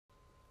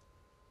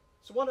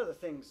So one of the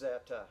things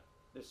that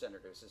this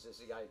introduces is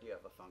the idea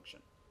of a function.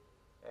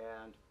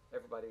 And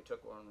everybody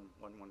took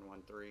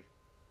 1113.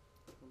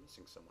 We're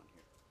missing someone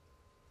here.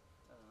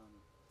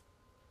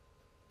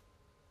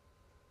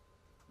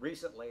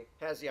 Recently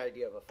has the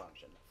idea of a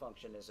function. A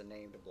function is a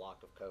named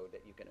block of code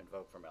that you can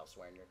invoke from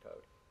elsewhere in your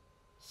code.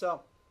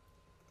 So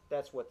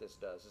that's what this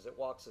does, is it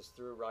walks us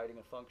through writing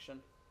a function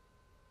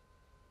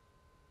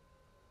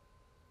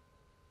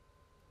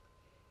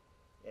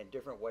and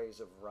different ways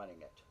of running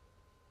it.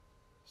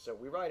 So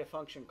we write a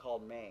function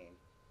called main,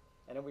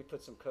 and then we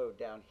put some code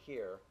down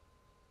here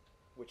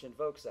which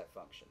invokes that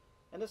function.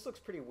 And this looks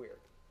pretty weird.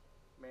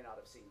 You may not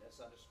have seen this.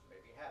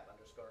 Maybe you have.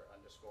 Underscore,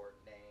 underscore,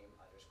 name,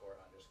 underscore,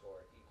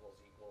 underscore, equals,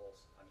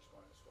 equals, underscore,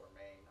 underscore,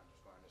 main,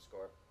 underscore,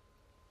 underscore.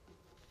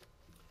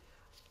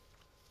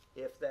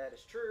 If that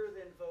is true,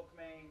 then invoke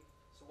main.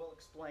 So we'll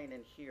explain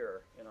in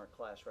here in our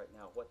class right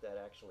now what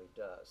that actually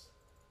does.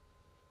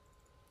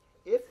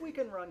 If we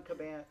can run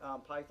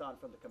Python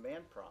from the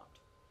command prompt,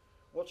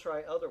 we'll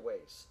try other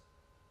ways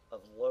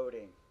of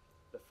loading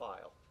the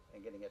file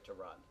and getting it to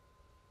run.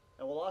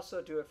 And we'll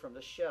also do it from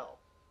the shell.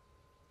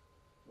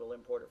 We'll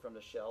import it from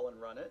the shell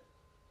and run it,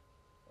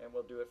 and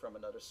we'll do it from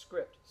another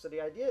script. So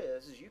the idea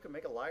is you can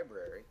make a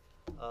library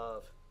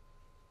of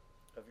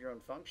your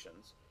own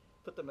functions,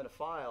 put them in a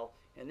file,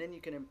 and then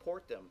you can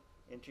import them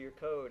into your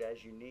code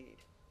as you need.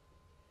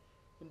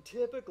 And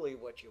typically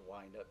what you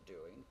wind up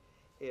doing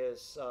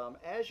is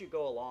as you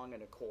go along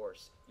in a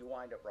course, you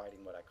wind up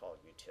writing what I call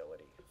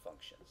utility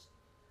functions.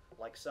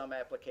 Like some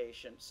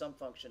application, some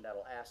function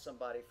that'll ask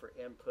somebody for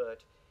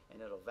input,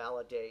 and it'll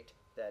validate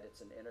that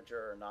it's an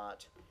integer or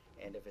not,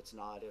 and if it's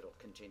not, it'll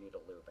continue to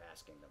loop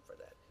asking them for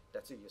that.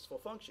 That's a useful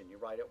function. You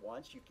write it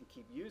once, you can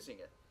keep using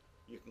it.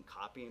 You can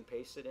copy and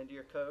paste it into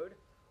your code,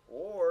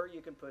 or you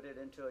can put it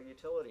into a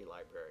utility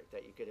library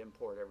that you could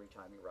import every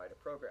time you write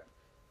a program.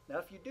 Now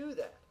if you do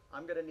that,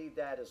 I'm going to need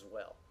that as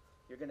well.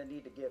 You're going to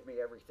need to give me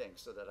everything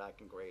so that I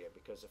can grade it,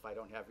 because if I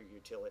don't have a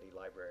utility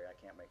library, I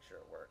can't make sure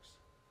it works.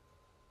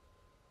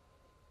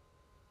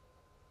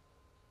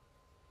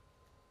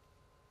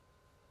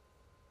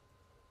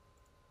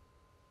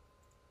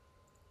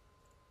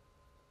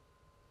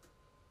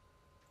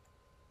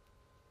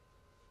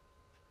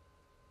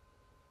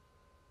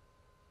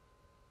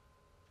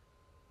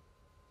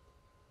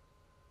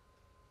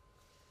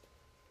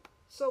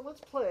 So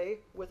let's play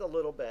with a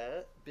little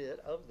bit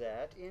of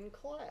that in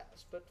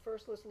class. But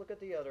first let's look at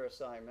the other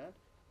assignment.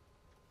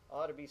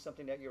 Ought to be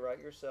something that you write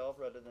yourself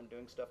rather than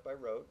doing stuff by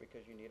rote,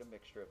 because you need a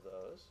mixture of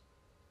those.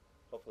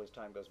 Hopefully as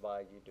time goes by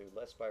you do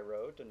less by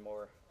rote and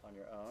more on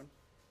your own.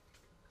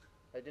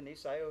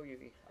 Denise, I owe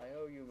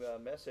you a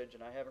message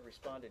and I haven't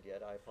responded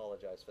yet. I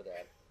apologize for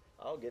that.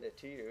 I'll get it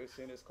to you as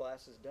soon as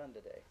class is done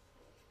today.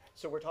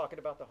 So we're talking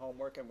about the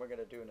homework, and we're going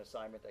to do an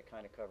assignment that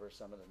kind of covers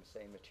some of the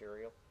same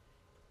material.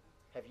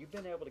 Have you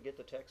been able to get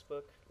the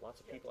textbook?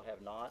 Lots of people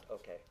have not.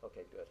 Okay,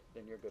 good.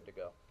 Then you're good to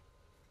go.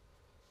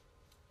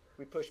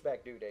 We pushed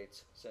back due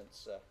dates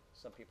since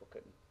some people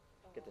couldn't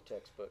get the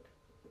textbook.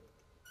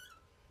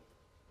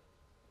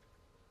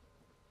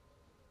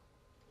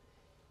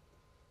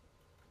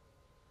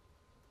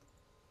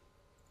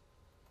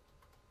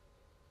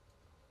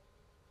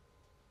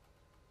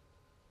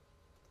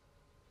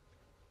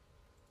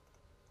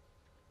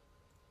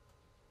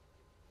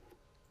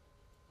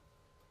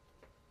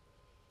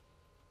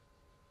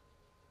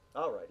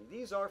 Alrighty,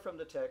 these are from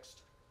the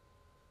text,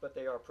 but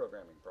they are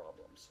programming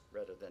problems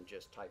rather than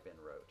just type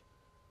in rote.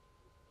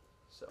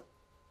 So,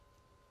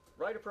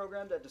 write a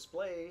program that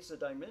displays the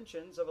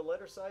dimensions of a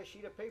letter-sized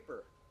sheet of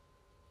paper.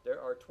 There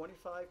are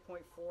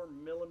 25.4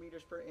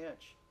 millimeters per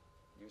inch.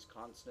 Use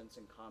constants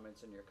and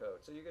comments in your code.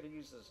 So you're going to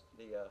use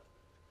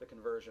the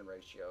conversion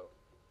ratio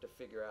to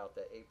figure out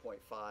that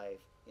 8.5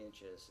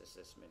 inches is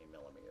this many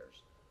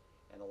millimeters,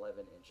 and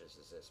 11 inches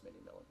is this many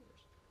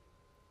millimeters.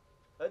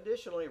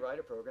 Additionally, write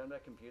a program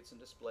that computes and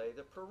displays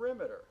the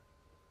perimeter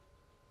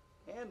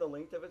and the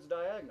length of its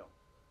diagonal.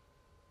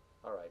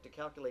 All right, to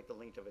calculate the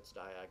length of its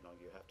diagonal,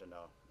 you have to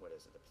know, what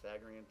is it, the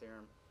Pythagorean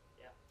theorem?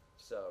 Yeah.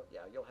 So,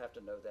 yeah, you'll have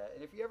to know that.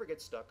 And if you ever get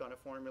stuck on a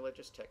formula,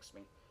 just text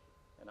me,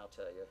 and I'll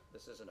tell you.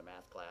 This isn't a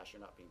math class.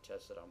 You're not being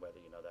tested on whether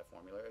you know that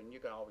formula, and you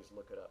can always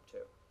look it up,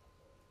 too.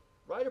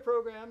 Write a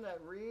program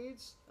that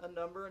reads a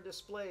number and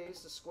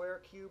displays the square,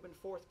 cube, and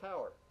fourth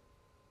power.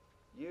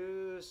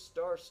 Use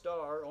star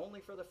star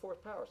only for the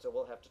fourth power, so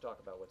we'll have to talk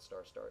about what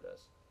star star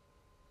does.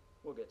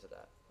 We'll get to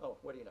that. Oh,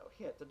 what do you know?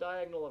 Hint, the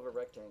diagonal of a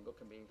rectangle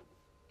can be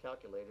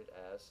calculated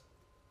as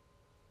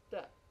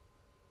that.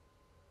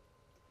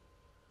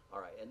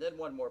 All right, and then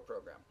one more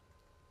program.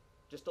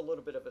 Just a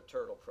little bit of a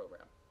turtle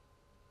program.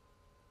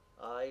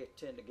 I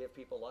tend to give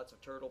people lots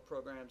of turtle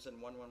programs in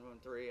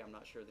 1113. I'm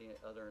not sure the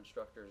other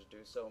instructors do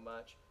so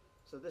much.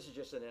 So this is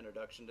just an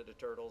introduction to the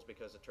turtles,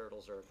 because the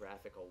turtles are a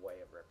graphical way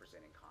of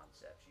representing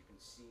concepts. You can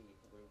see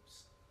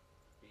loops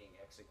being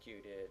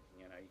executed.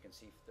 You know, you can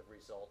see the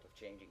result of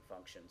changing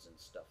functions and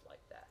stuff like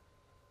that.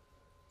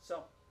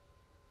 So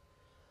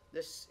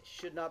this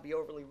should not be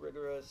overly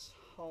rigorous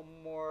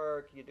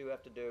homework. You do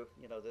have to do,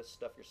 you know, this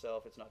stuff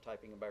yourself. It's not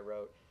typing in by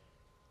rote.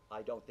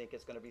 I don't think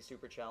it's going to be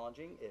super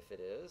challenging. If it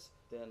is,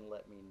 then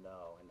let me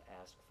know and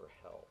ask for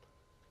help.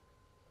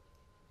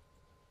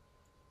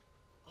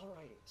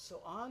 Alrighty,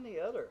 so on the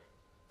other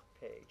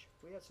page,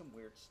 we had some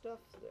weird stuff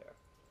there.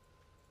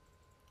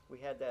 We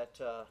had that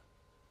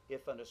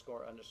if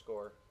underscore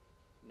underscore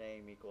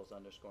name equals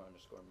underscore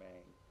underscore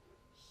main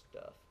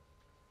stuff.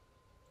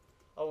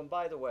 Oh, and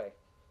by the way,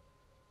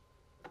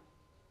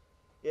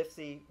 if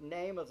the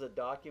name of the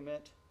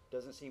document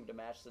doesn't seem to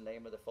match the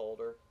name of the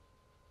folder,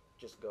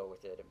 just go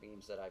with it. It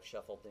means that I've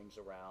shuffled things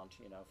around,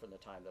 you know, from the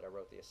time that I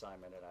wrote the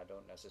assignment, and I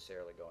don't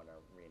necessarily go in and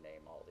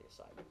rename all the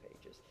assignment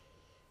pages.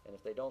 And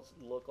if they don't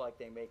look like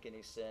they make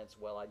any sense,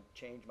 well, I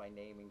changed my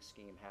naming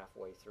scheme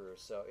halfway through.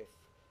 So if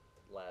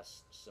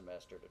last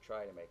semester, to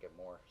try to make it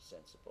more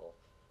sensible,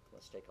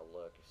 let's take a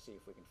look, see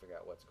if we can figure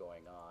out what's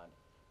going on.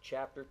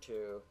 Chapter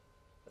 2,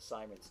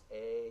 assignments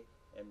A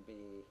and B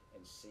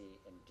and C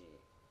and D.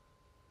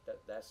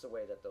 That's the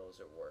way that those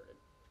are worded.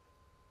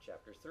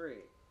 Chapter 3,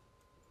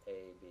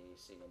 A, B,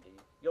 C, and D.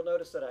 You'll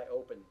notice that I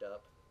opened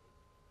up.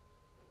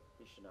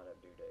 These should not have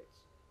due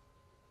dates.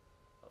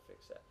 I'll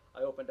fix that.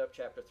 I opened up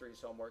Chapter 3's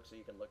homework so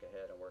you can look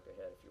ahead and work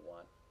ahead if you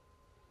want.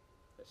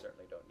 They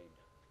certainly don't need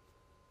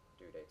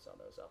due dates on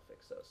those. I'll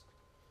fix those.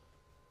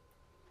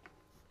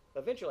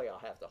 Eventually I'll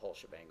have the whole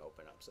shebang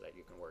open up so that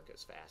you can work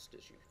as fast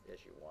as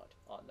you want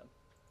on them.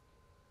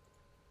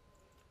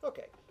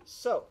 Okay,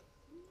 so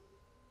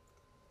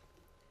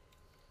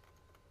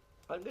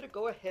I'm going to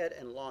go ahead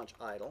and launch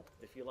idle.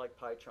 If you like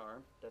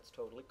PyCharm, that's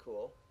totally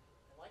cool.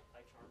 I like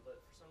PyCharm, but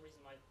for some reason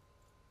my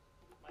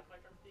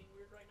PyCharm's being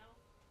weird right now.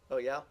 Oh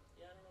yeah?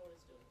 Yeah, I don't know what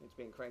it's doing. It's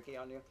being cranky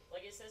on you?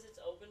 Like it says it's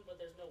open, but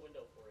there's no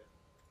window for it.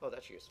 Oh,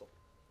 that's useful.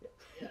 Yeah.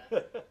 Yeah.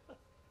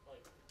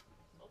 Like,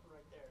 it's open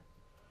right there.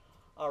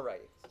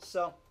 Alrighty,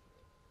 so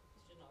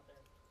It's just not there.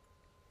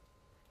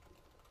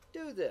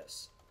 do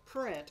this.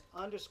 Print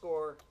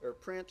underscore, or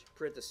print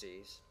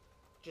parentheses.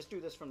 Just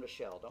do this from the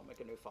shell. Don't make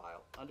a new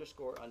file.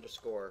 Underscore,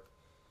 underscore,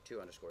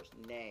 2 underscores.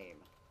 Name,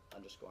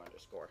 underscore,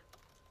 underscore.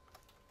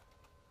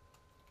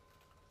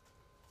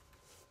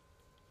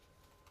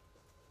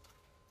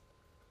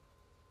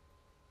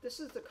 This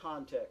is the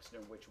context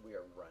in which we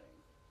are running.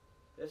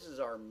 This is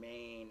our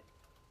main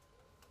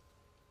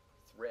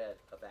thread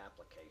of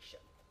application.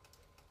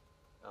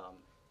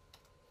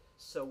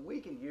 So we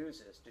can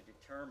use this to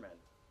determine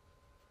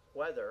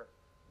whether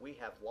we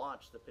have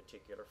launched the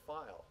particular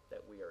file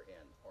that we are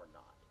in or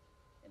not.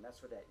 And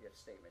that's what that if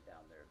statement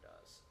down there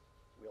does.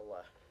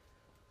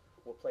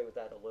 We'll play with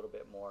that a little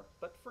bit more.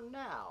 But for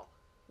now,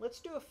 let's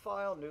do a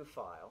file, new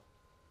file.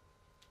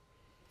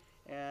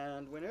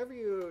 And whenever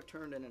you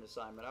turn in an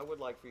assignment, I would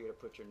like for you to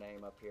put your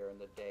name up here and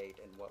the date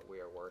and what we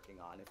are working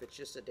on. If it's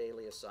just a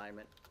daily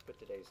assignment, put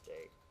today's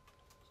date.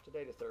 Is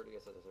today the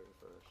 30th or the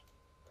 31st?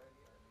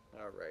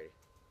 All right.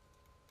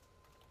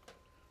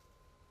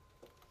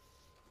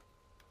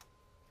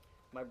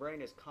 My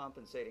brain is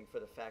compensating for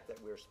the fact that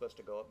we're supposed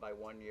to go up by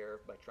 1 year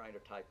by trying to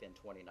type in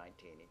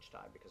 2019 each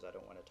time because I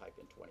don't want to type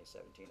in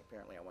 2017.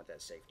 Apparently I want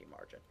that safety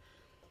margin.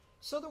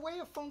 So the way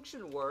a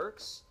function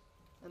works,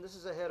 and this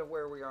is ahead of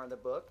where we are in the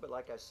book, but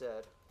like I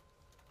said,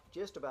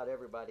 just about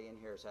everybody in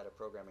here has had a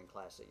programming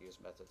class that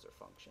used methods or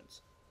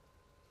functions.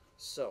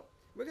 So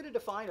we're going to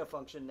define a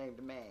function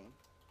named main,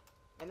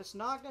 and it's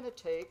not going to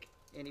take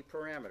any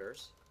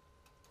parameters.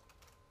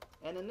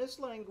 And in this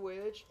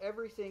language,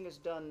 everything is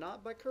done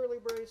not by curly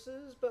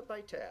braces, but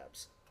by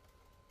tabs.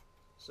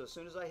 So as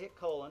soon as I hit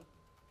colon,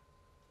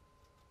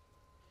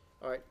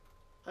 all right,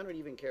 I don't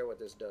even care what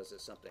this does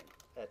at something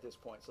at this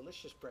point. So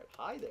let's just print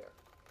hi there.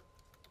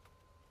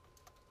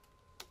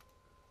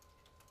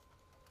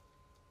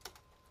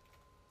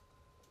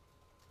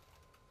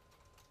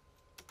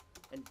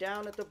 And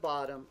down at the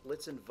bottom,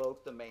 let's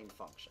invoke the main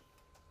function.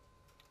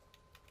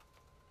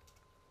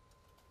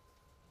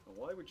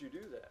 Well, why would you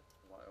do that?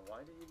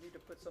 Why do you need to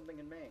put something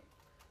in main?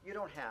 You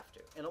don't have to.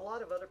 In a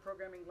lot of other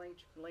programming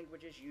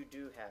languages, you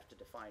do have to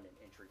define an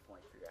entry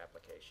point for your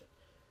application.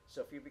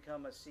 So if you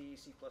become a C,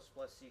 C++,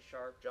 C#,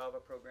 Java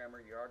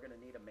programmer, you are going to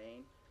need a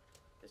main.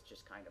 This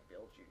just kind of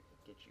builds you,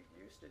 gets you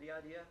used to the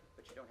idea,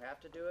 but you don't have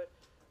to do it.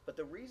 But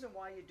the reason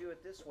why you do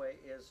it this way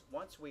is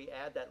once we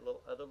add that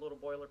other little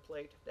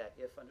boilerplate, that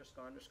if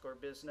underscore underscore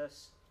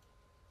business,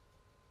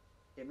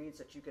 it means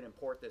that you can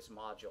import this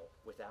module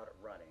without it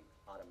running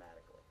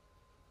automatically.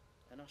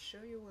 And I'll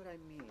show you what I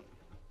mean.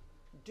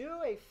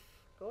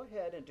 Go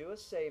ahead and do a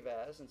save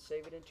as and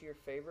save it into your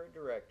favorite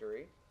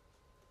directory.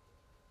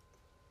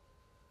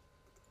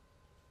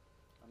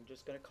 I'm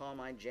just going to call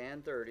mine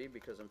Jan 30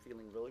 because I'm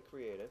feeling really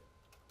creative.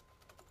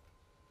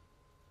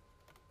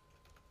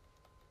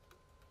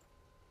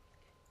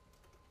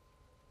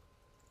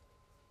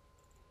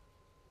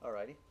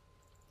 Alrighty,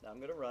 now I'm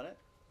going to run it.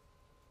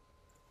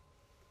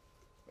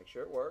 Make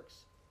sure it works.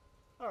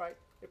 Alright,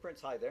 it prints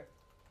hi there.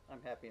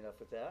 I'm happy enough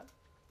with that.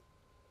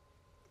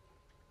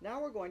 Now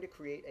we're going to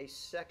create a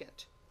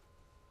second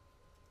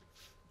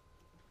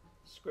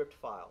script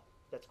file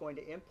that's going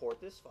to import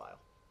this file.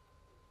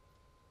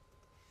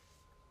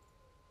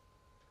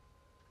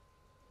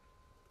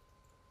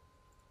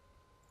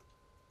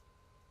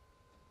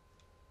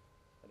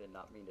 did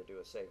not mean to do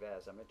a save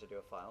as. I meant to do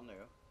a file new.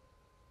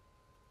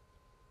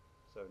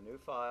 So new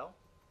file.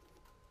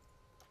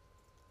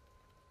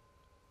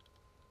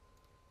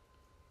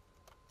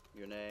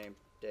 Your name,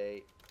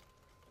 date,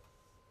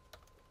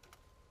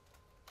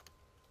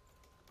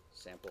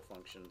 sample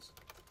functions.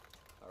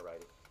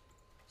 Alrighty.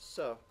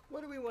 So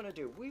what do we want to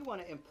do? We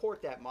want to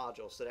import that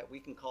module so that we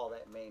can call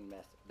that main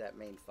method, that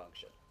main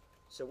function.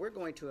 So we're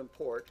going to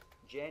import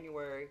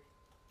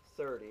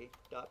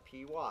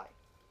January30.py.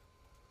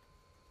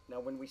 Now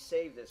when we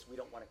save this, we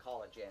don't want to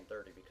call it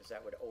Jan30 because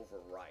that would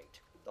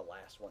overwrite the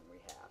last one we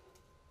have.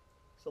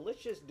 So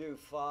let's just do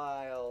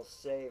file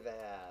save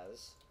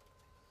as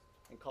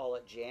and call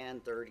it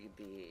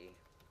Jan30b,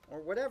 or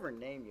whatever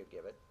name you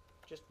give it.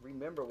 Just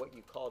remember what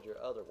you called your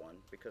other one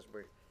because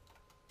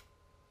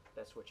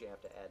that's what you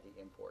have to add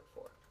the import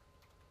for.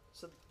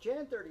 So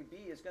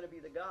Jan30b is going to be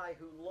the guy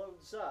who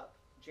loads up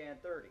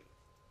Jan30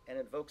 and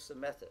invokes the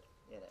method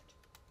in it.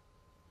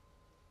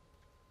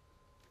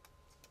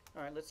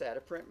 All right, let's add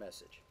a print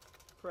message.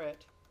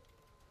 Print,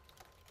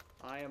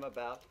 I am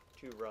about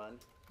to run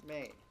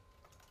main.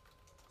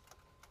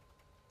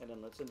 And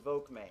then let's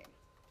invoke main.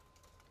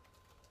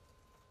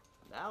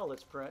 Now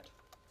let's print,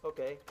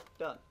 okay,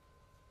 done.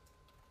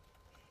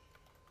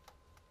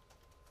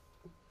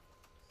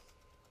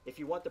 If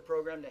you want the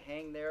program to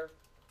hang there,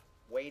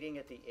 waiting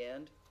at the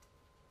end,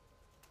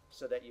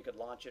 so that you could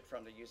launch it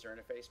from the user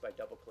interface by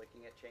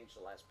double-clicking it, change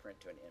the last print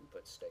to an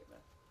input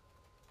statement.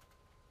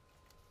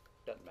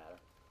 Doesn't matter.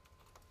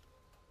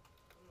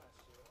 I'm not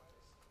sure why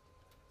this is doing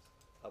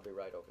this. I'll be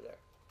right over there.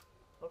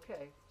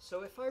 Okay,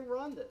 so if I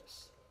run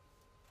this,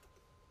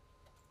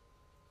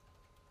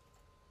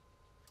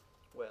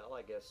 well,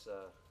 I guess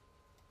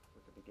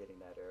we could be getting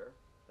that error.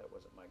 That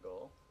wasn't my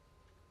goal.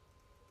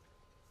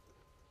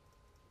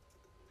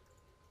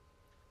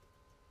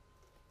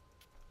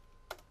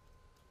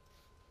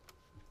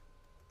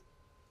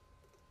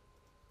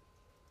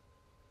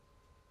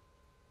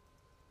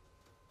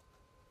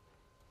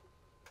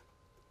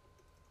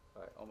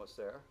 All right, almost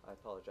there. I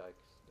apologize,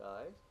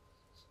 guys.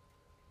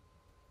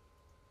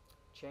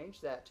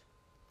 Change that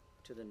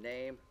to the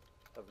name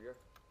of your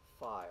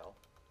file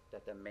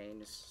that the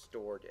main is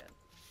stored in.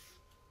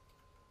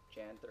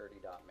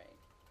 Jan30.main,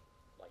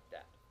 like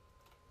that.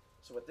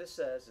 So what this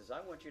says is I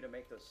want you to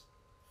make those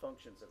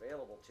functions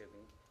available to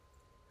me,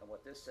 and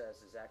what this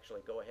says is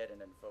actually go ahead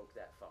and invoke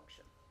that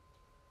function.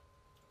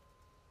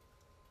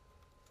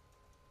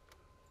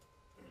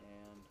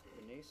 And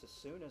Denise, as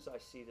soon as I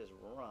see this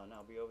run,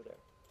 I'll be over there.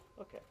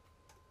 Okay.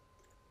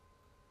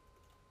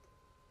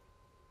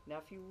 Now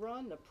if you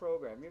run the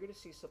program, you're going to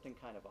see something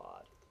kind of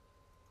odd.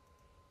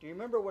 Do you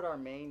remember what our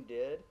main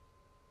did?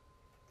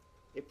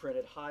 It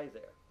printed hi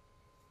there.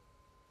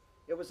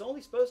 It was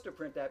only supposed to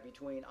print that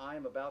between I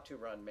am about to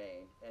run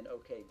main and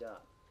OK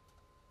done.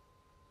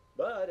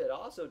 But it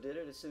also did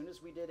it as soon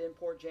as we did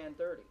import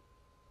Jan30.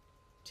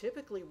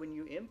 Typically when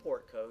you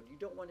import code, you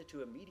don't want it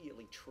to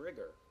immediately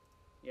trigger,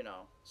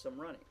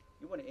 some running.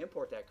 You want to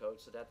import that code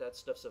so that that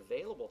stuff's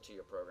available to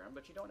your program,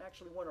 but you don't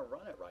actually want to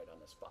run it right on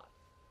the spot.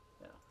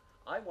 Now,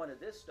 I wanted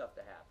this stuff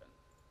to happen.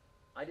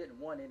 I didn't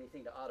want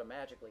anything to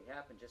automatically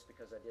happen just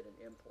because I did an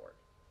import.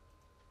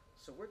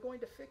 So we're going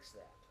to fix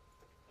that.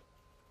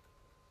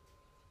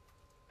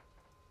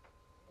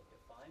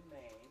 Define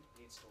main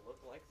needs to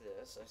look like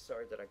this. I'm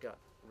sorry that I got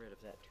rid of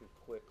that too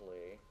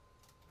quickly.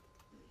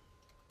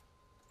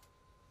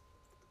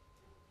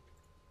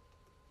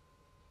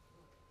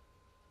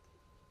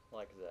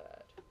 Like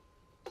that.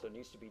 So it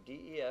needs to be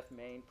def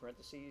main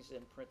parentheses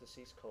and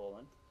parentheses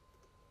colon,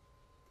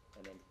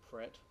 and then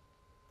print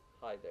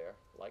hi there,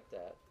 like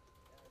that.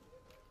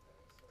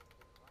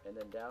 And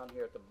then down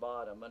here at the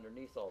bottom,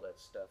 underneath all that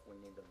stuff, we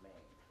need the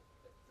main,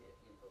 the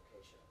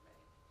invocation of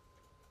main.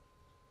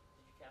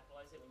 Did you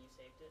capitalize it when you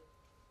saved it?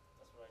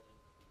 That's what I did.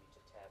 You need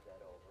to tab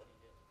that over. You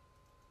did.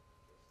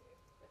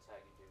 That's how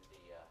you do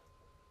the, I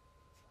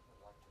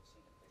would like to have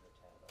seen a bigger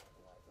tab. I don't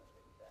know why I didn't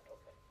do that.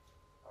 Okay.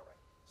 All right.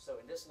 So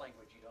in this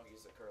language, you don't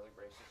use the curly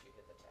braces, you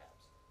hit the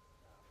tabs.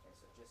 And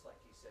so just like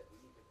he said,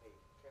 we need to pay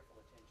careful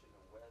attention to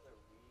whether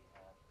we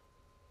have,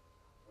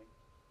 do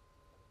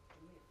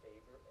me a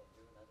favor and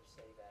do another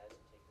save as and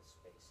take the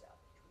space out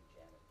between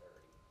Jan and 30,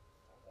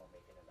 or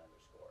make it an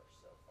underscore.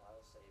 So file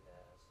save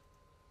as.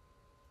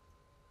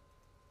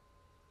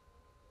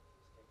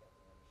 Let's take out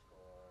the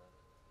underscore.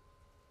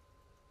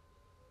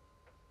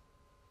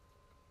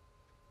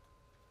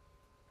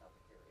 Not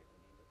the period.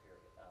 We need the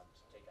period.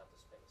 Take out the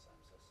space.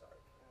 I'm so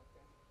sorry.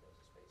 Okay. There's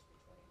a space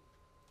between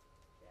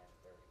Jan and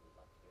 30. We'd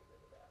like to get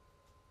rid of that.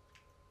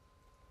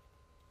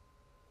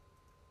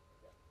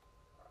 Yeah.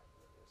 All right.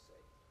 We'll do a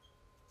save.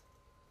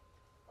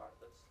 All right.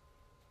 Let's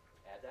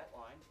add that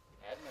line.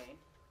 Add main.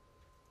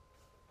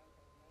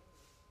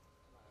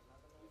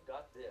 You've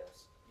got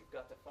this. You've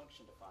got the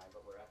function defined,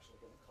 but we're actually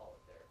going to call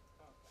it there.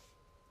 Okay.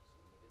 So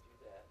we need to do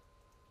that.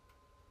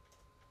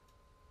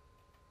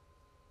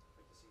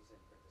 Parentheses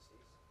in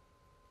parentheses.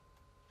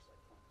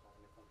 Just like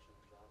calling a function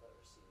in Java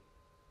or C.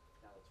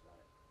 Now let's run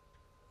it.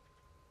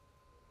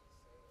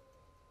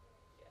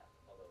 Yeah,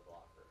 although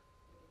blocker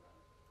when you run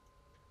it.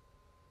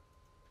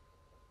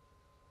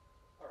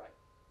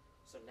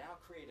 So now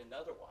create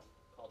another one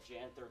called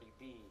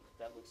Jan30B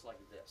that looks like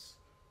this.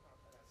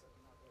 Okay, that's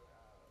another.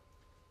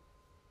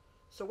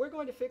 So we're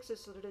going to fix it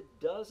so that it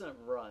doesn't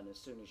run as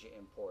soon as you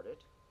import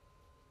it.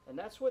 And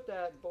that's what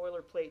that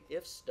boilerplate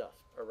if stuff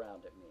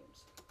around it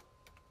means.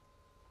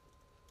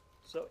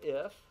 So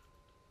if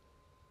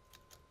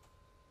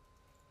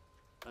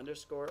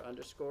underscore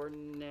underscore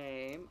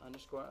name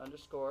underscore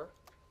underscore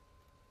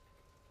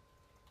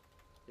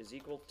is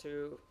equal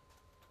to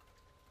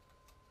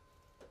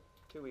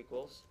 2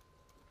 equals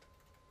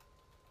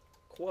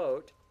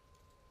quote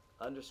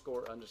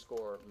underscore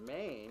underscore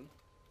main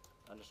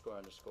underscore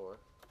underscore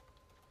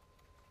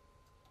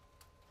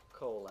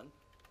colon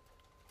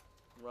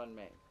run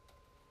main.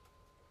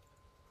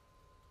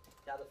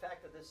 Now the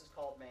fact that this is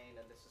called main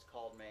and this is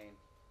called main,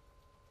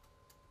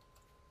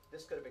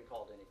 this could have been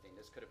called anything.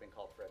 This could have been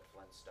called Fred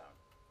Flintstone.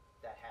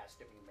 That has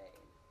to be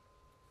main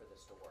for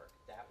this to work.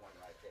 That one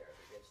right there,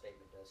 the if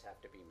statement does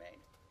have to be main.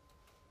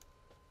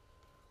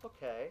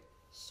 Okay,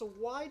 so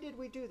why did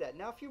we do that?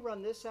 Now if you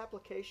run this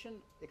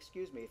application,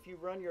 excuse me, if you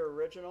run your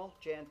original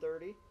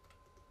Jan30,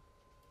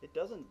 it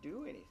doesn't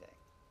do anything.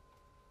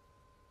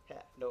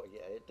 No,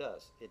 yeah, it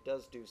does. It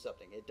does do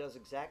something. It does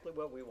exactly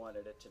what we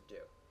wanted it to do.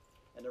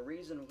 And the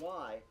reason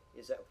why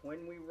is that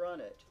when we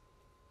run it,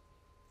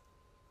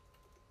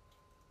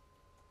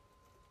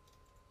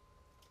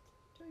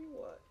 tell you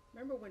what,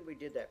 remember when we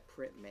did that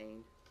print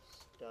main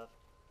stuff?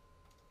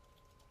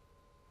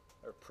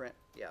 Or print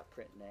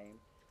name.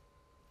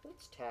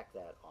 Let's tack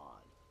that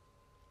on.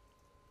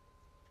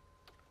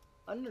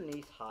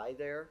 Underneath hi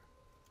there,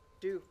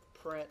 do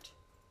print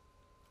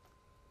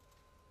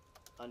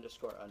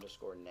underscore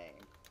underscore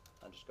name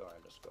underscore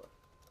underscore.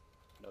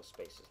 No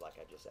spaces like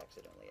I just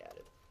accidentally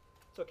added.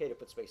 It's okay to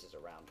put spaces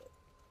around it,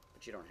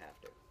 but you don't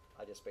have to.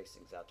 I just space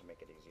things out to make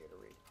it easier to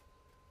read.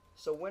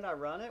 So when I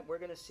run it, we're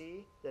going to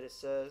see that it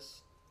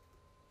says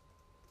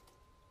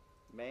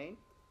main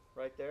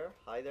right there,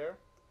 hi there,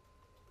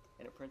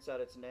 and it prints out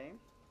its name.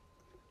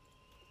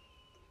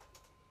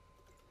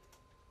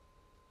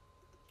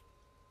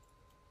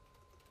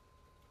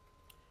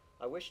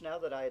 I wish now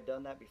that I had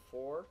done that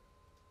before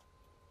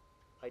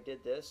I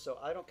did this, so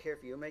I don't care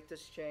if you make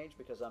this change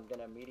because I'm going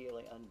to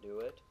immediately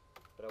undo it,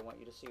 but I want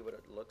you to see what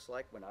it looks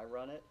like when I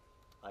run it.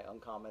 I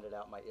uncommented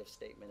out my if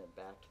statement and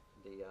backed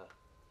the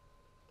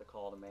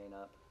call to main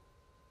up.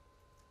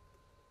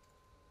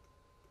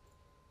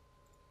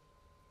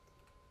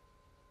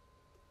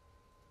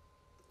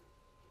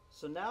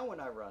 So now when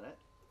I run it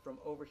from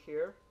over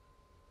here,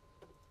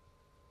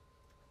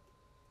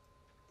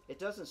 it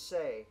doesn't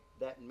say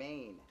that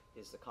main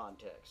is the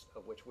context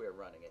of which we're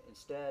running it.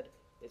 Instead,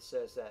 it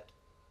says that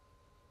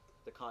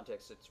the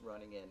context it's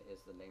running in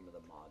is the name of the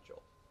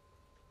module.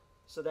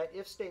 So that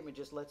if statement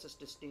just lets us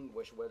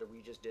distinguish whether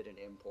we just did an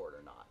import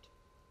or not.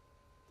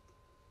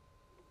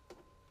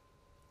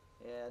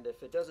 And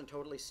if it doesn't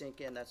totally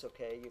sink in, that's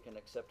okay. You can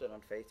accept it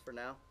on faith for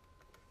now.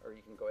 Or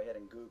you can go ahead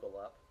and Google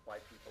up why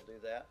people do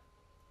that.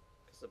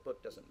 Because the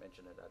book doesn't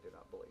mention it, I do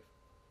not believe.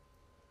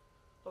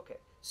 Okay,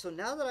 so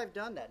now that I've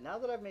done that, now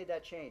that I've made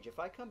that change, if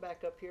I come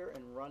back up here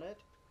and run it,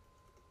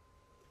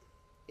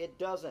 it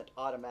doesn't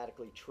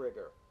automatically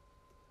trigger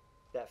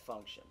that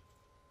function.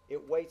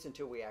 It waits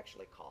until we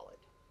actually call it.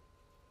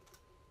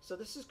 So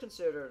this is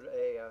considered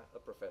a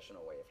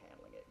professional way of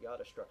handling it. You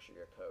ought to structure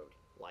your code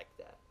like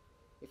that.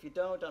 If you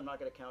don't, I'm not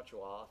going to count you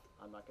off.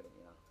 I'm not going to,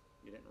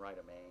 you didn't write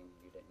a main,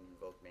 you didn't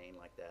invoke main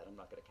like that. I'm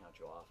not going to count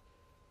you off,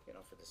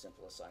 for the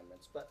simple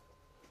assignments. But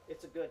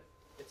it's a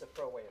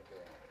pro way of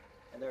doing it.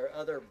 And there are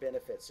other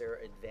benefits, there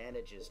are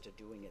advantages to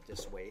doing it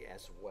this way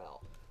as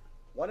well.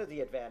 One of the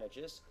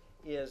advantages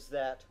is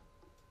that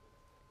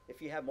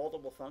if you have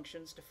multiple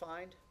functions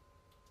defined,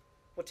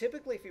 well,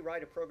 typically if you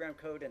write a program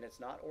code and it's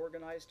not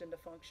organized into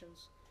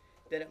functions,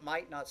 then it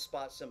might not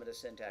spot some of the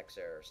syntax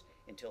errors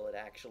until it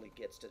actually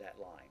gets to that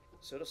line.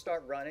 So it'll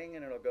start running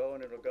and it'll go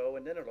and it'll go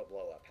and then it'll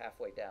blow up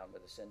halfway down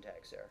with a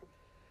syntax error.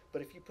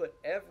 But if you put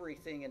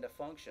everything into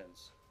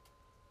functions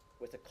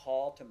with a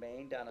call to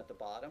main down at the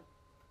bottom,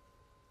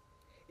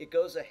 it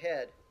goes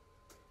ahead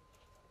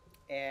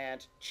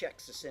and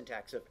checks the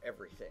syntax of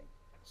everything.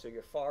 So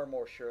you're far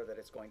more sure that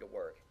it's going to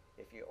work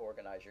if you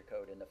organize your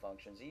code into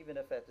functions, even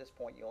if at this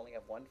point you only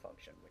have one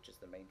function, which is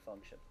the main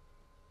function.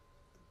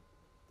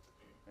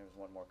 There was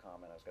one more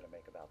comment I was going to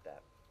make about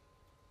that.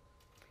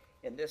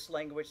 In this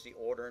language, the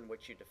order in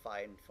which you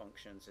define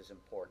functions is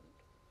important.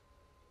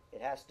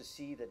 It has to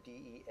see the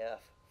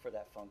DEF for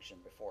that function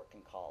before it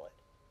can call it.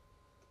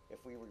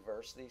 If we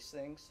reverse these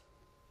things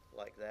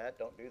like that,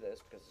 don't do this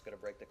because it's going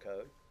to break the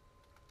code.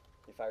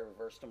 If I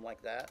reversed them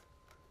like that,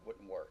 it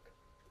wouldn't work.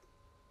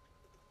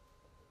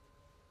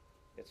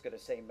 It's going to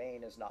say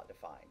main is not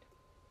defined.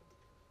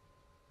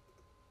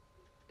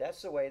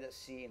 That's the way that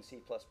C and C++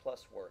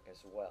 work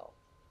as well.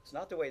 It's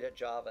not the way that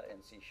Java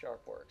and C#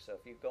 work. So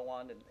if you go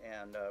on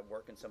and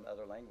work in some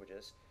other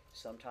languages,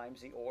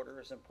 sometimes the order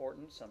is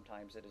important,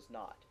 sometimes it is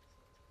not.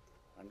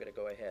 I'm going to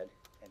go ahead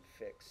and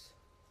fix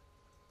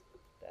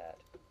that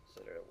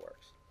so that it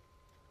works.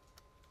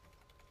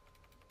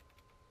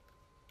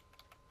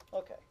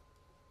 Okay.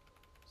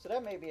 So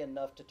that may be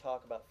enough to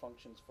talk about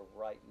functions for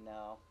right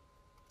now.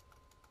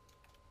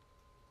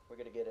 We're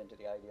going to get into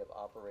the idea of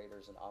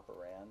operators and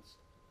operands.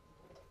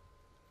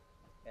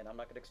 And I'm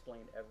not going to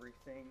explain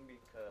everything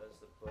because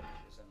the book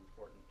is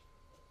important.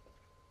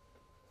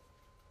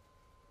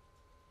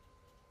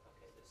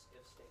 Okay, this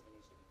if statement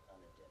needs to be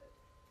unindented.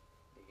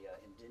 The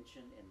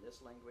indentation in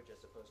this language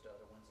as opposed to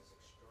other ones is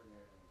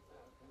extraordinarily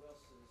important. Who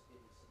else is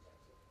getting syntax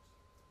errors?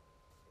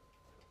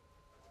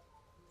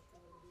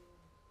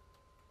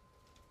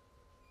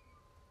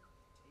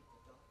 Take the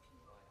dot py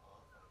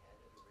off. I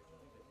had it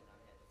originally, but then I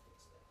had to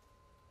fix that.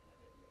 And I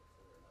didn't make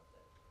clear enough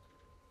that it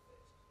needed to be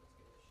fixed. Let's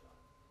give it a shot.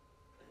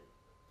 Don't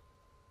see syntax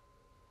error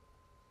there.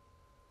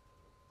 This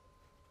is stupid,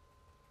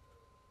 but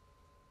we're going to be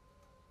typing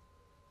all in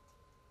line here.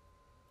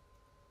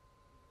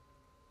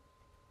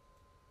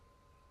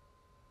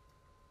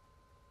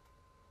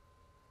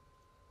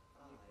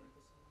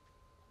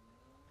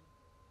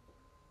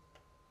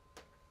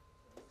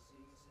 Sometimes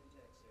you just get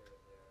invisible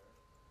characters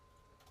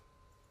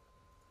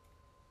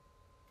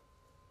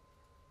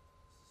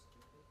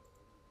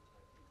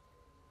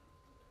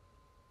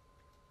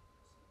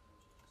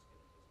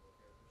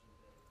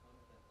embedded. Comment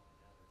that line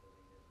out or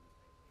delete it and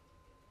type it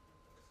again. And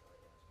I'm really sorry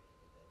to ask you to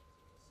do that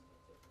because it was so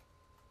different.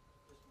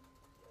 This one?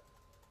 Yeah.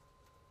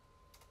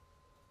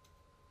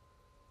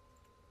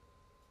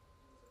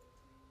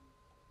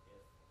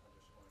 If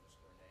underscore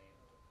underscore name.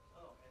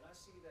 Oh, and I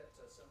see that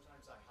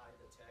sometimes I hide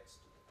the text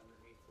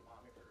underneath the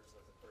monitors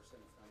of the person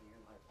in front of you,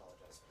 and I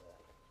apologize for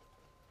that.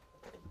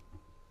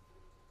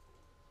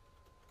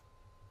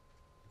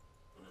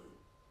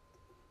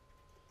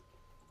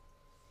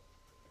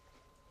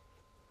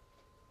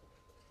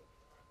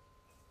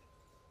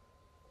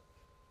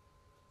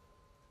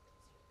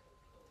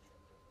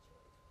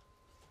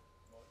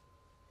 What?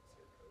 Is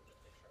your code to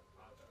make sure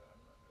I'm not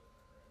doing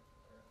it right,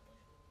 apparently.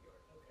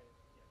 Okay.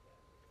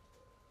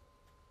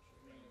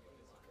 I mean, if it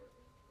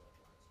isn't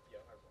working.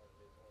 Yeah, I wanted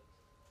it once.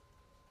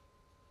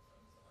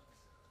 Sounds nice.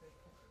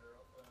 Better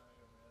off than I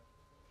am, man.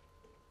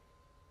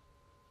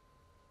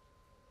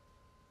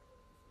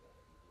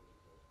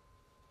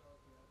 Oh,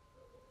 yeah.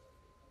 That will like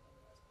it. I'm not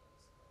gonna ask about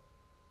this stuff.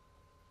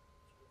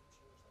 Should we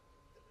change like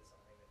the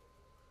design and the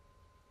look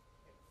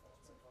and the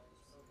font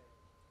sometimes? Okay.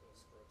 Little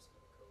scripts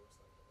and the codes,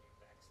 like when you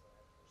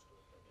backslash or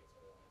still maybe it's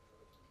a line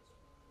code.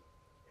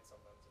 And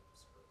sometimes it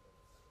just script and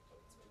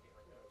it's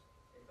behind those.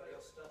 Anybody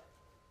else stuck?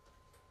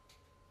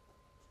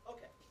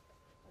 Okay.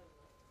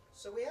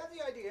 So we have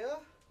the idea,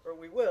 or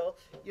we will,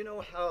 you know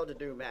how to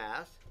do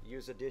math,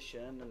 use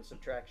addition and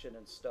subtraction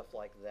and stuff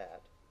like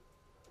that.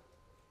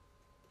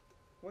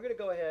 We're going to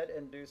go ahead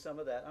and do some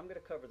of that. I'm going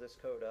to cover this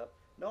code up.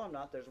 No, I'm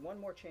not. There's one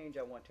more change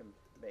I want to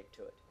make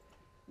to it.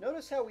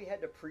 Notice how we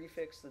had to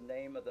prefix the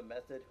name of the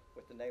method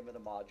with the name of the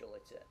module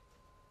it's in.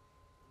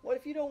 What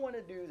if you don't want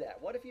to do that?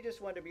 What if you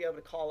just want to be able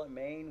to call it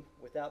main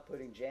without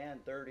putting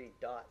jan30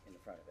 dot in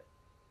front of it?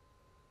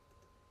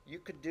 You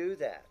could do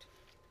that.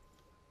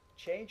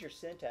 Change your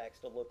syntax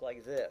to look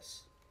like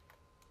this.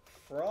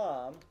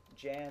 From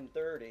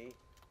jan30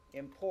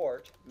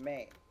 import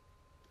main.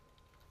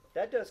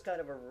 That does kind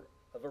of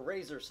a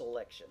razor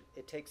selection.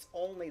 It takes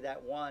only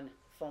that one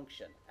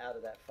function out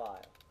of that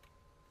file.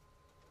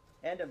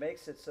 And it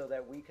makes it so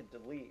that we can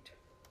delete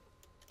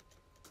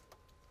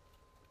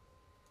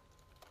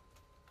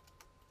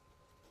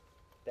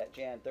that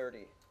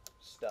jan30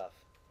 stuff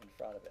in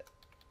front of it.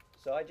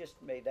 So I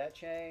just made that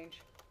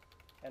change,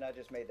 and I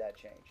just made that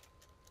change.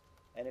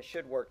 And it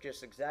should work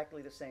just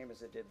exactly the same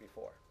as it did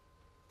before.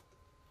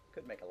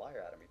 Could make a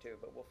liar out of me too,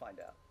 but we'll find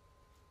out.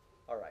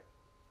 All right.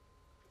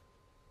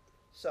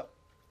 So,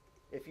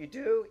 if you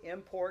do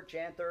import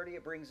jan30,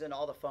 it brings in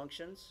all the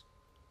functions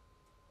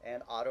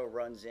and auto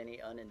runs any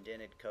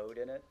unindented code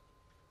in it.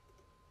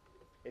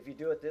 If you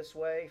do it this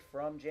way,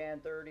 from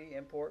jan30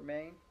 import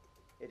main,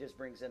 it just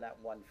brings in that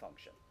one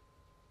function.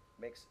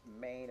 Makes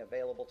main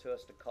available to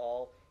us to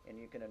call, and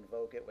you can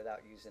invoke it without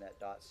using that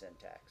dot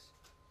syntax.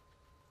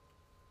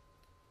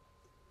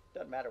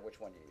 Doesn't matter which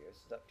one you use,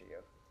 it's up to you.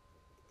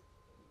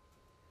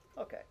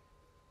 Okay.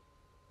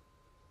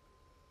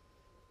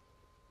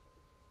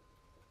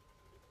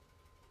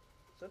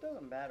 So it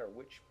doesn't matter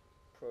which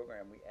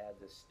program we add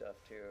this stuff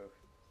to,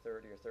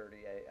 30 or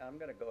 38. I'm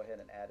going to go ahead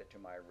and add it to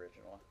my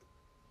original.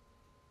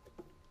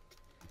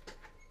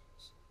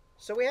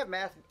 So we have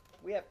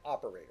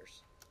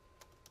operators.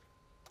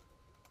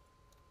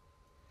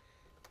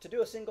 To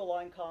do a single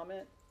line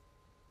comment,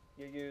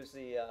 you use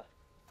the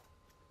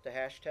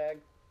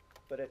hashtag.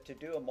 But to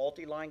do a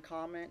multi-line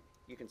comment,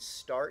 you can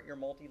start your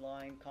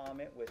multi-line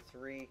comment with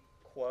 3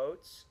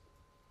 quotes.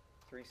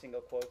 3 single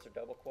quotes or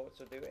double quotes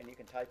will do, and you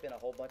can type in a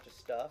whole bunch of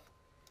stuff,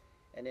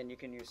 and then you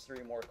can use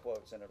 3 more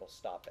quotes and it'll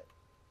stop it.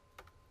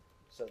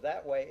 So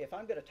that way, if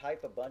I'm going to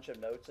type a bunch of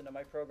notes into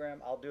my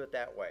program, I'll do it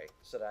that way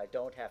so that I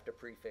don't have to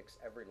prefix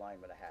every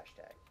line with a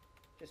hashtag.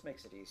 Just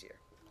makes it easier.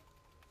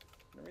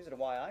 And the reason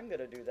why I'm going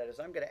to do that is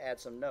I'm going to add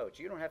some notes.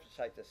 You don't have to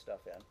type this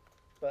stuff in,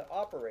 but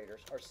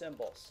operators are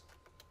symbols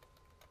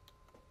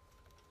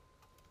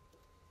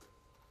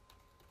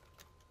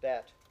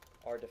that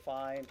are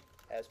defined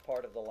as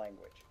part of the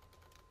language.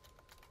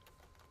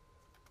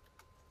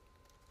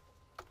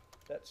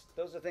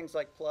 Those are things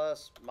like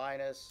plus,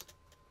 minus,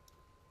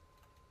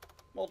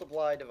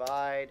 multiply,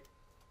 divide.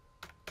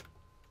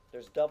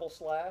 There's double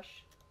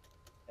slash,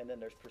 and then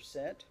there's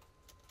percent,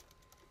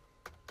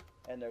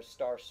 and there's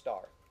star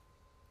star.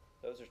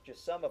 Those are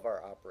just some of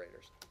our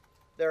operators.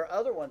 There are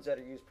other ones that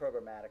are used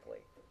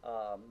programmatically,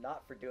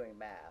 not for doing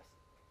math.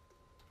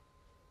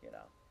 You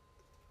know,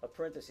 a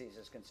parentheses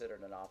is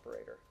considered an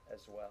operator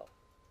as well.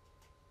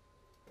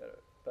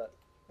 But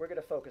we're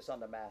going to focus on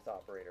the math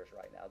operators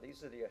right now.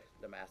 These are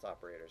the math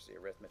operators, the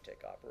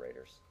arithmetic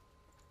operators.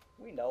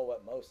 We know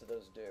what most of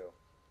those do.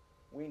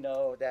 We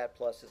know that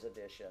plus is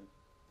addition,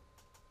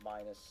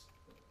 minus.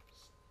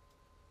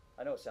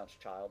 I know it sounds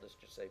childish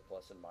to say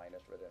plus and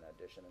minus rather than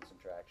addition and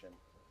subtraction.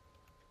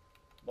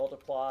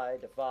 Multiply,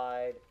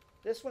 divide.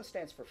 This one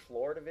stands for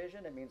floor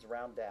division. It means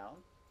round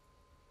down.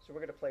 So we're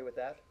going to play with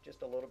that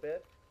just a little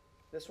bit.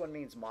 This one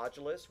means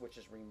modulus, which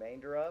is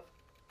remainder of.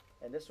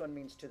 And this one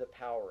means to the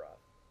power of.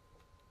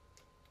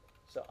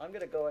 So I'm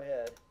going to go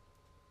ahead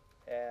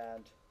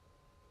and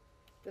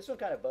this one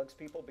kind of bugs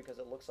people because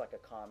it looks like a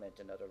comment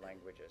in other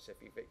languages.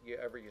 If you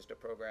ever used a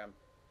programming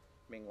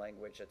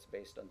language that's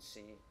based on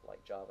C,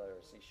 like Java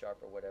or C#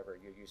 or whatever,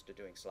 you're used to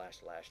doing /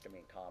 to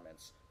mean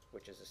comments,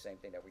 which is the same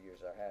thing that we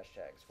use our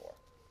hashtags for.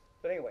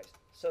 But anyways,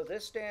 so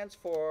this stands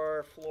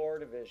for floor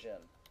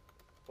division,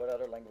 what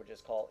other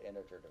languages call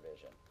integer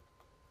division.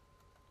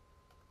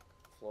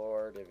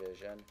 Floor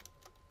division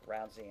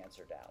rounds the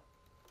answer down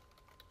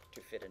to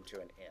fit into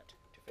an int,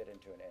 to fit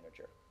into an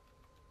integer.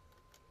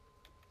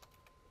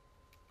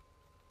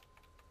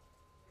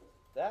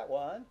 That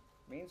one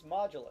means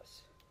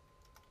modulus.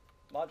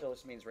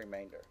 Modulus means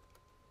remainder.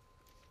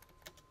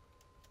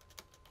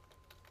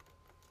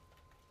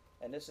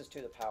 And this is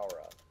to the power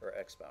of, or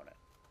exponent.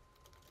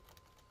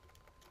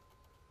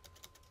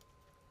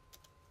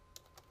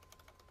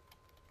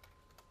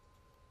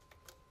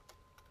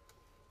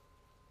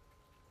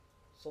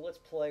 So let's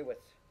play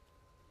with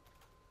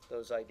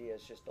those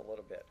ideas just a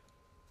little bit.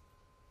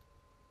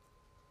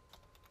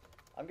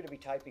 I'm going to be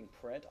typing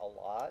print a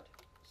lot,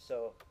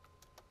 so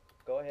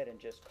go ahead and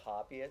just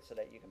copy it so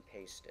that you can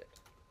paste it,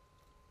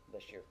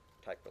 unless you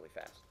type really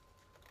fast.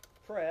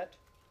 Print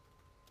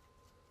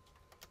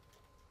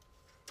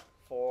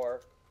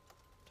 4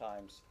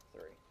 times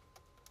 3.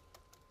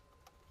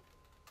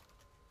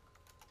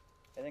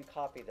 And then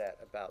copy that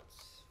about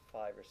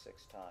 5 or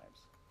 6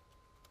 times.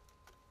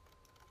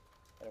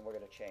 And then we're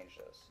going to change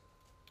those.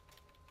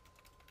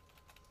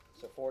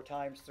 So 4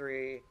 times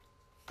 3,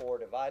 4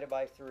 divided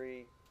by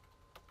 3,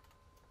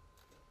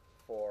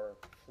 for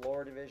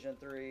floor division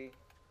 3,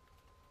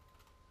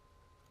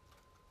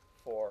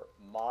 for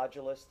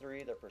modulus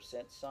 3, the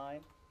percent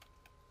sign,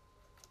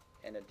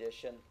 and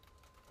addition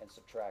and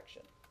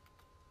subtraction.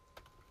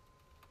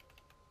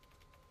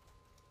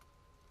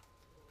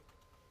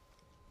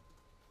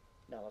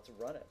 Now let's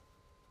run it.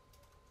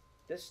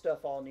 This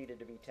stuff all needed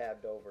to be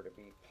tabbed over to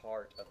be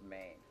part of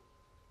main.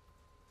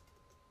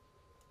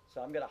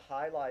 So I'm going to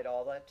highlight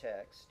all that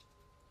text.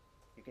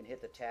 You can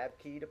hit the tab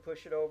key to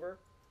push it over,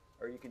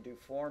 or you can do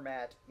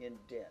format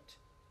indent.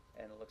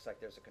 And it looks like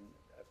there's a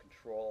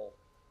control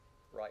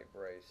right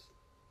brace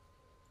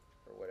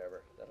or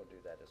whatever. That'll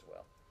do that as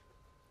well.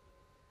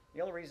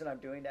 The only reason I'm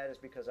doing that is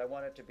because I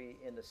want it to be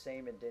in the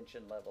same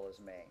indentation level as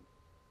main.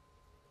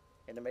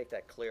 And to make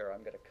that clear,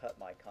 I'm going to cut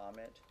my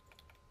comment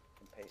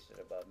and paste it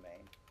above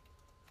main.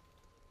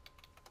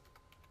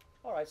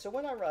 Alright, so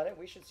when I run it,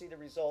 we should see the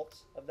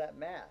results of that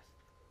math.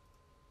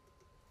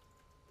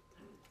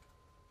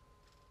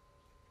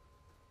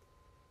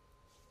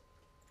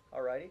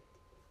 Alrighty,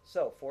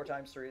 so 4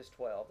 times 3 is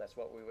 12. That's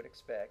what we would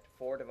expect.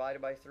 4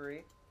 divided by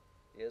 3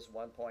 is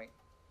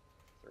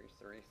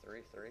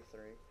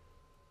 1.33333.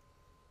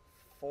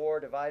 4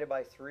 divided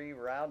by 3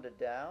 rounded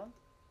down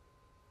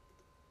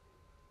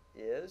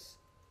is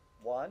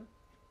 1,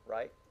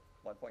 right?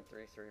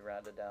 1.33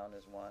 rounded down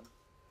is 1.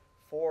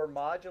 4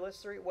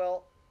 modulus 3,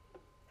 well,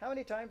 how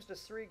many times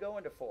does 3 go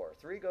into 4?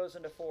 3 goes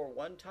into 4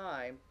 one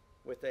time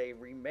with a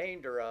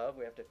remainder of,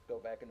 we have to go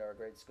back into our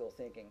grade school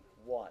thinking,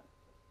 1.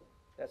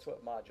 That's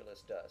what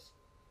modulus does.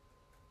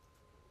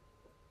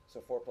 So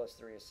 4 plus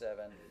 3 is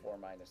 7, 4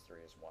 minus 3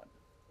 is 1.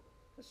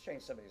 Let's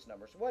change some of these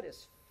numbers. What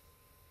is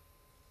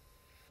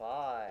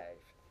 5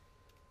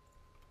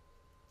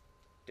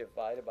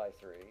 divided by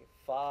 3?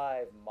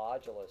 5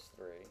 modulus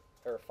 3,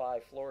 or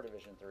 5 floor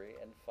division 3,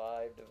 and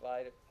 5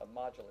 divided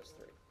modulus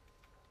 3.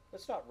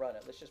 Let's not run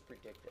it. Let's just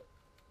predict it.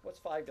 What's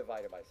 5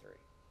 divided by 3?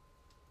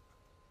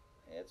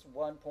 It's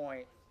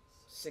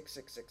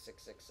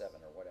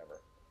 1.666667 or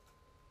whatever.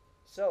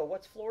 So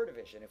what's floor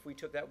division? If we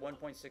took that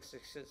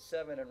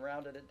 1.667 and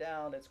rounded it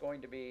down, it's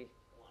going to be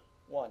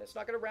 1. It's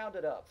not going to round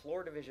it up.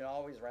 Floor division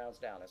always rounds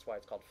down. That's why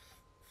it's called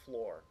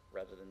floor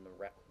rather than the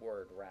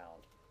word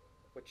round,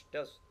 which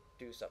does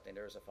do something.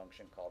 There is a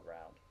function called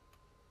round.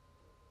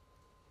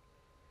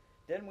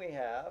 Then we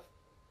have,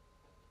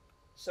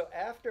 so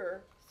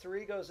after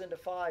 3 goes into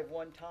 5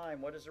 one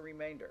time, what is the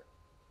remainder?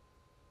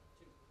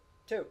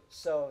 2.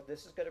 So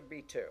this is going to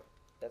be 2.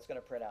 That's going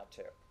to print out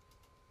 2.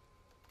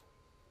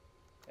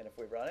 And if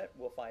we run it,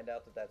 we'll find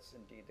out that that's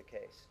indeed the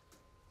case.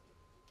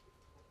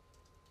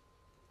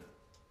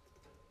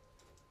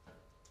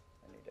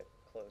 I need to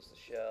close the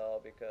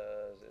shell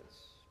because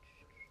it's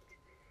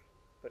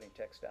putting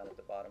text down at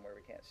the bottom where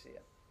we can't see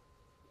it.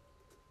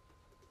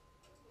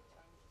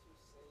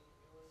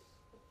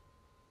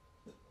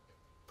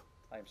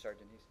 I'm sorry,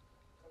 Denise.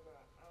 Cause I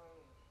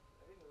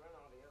didn't run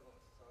all the other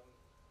ones, so I'm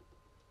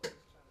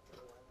just trying to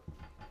figure out why.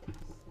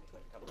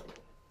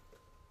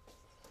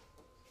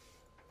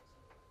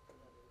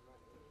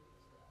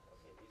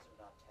 Okay, these are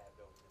not tabbed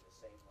over to the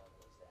same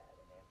level as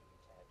that, and they have to be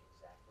tabbed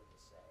exactly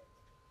the same.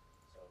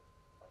 So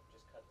if I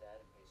just cut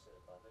that and paste it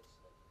above it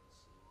so that you can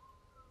see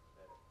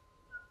better.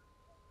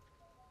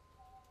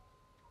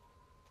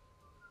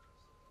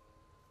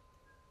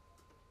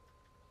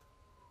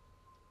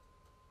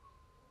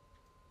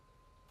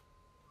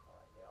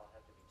 Alright, they all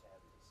have to be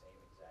tabbed at the same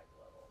exact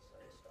level, so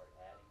I start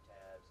adding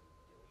tabs and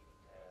deleting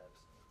tabs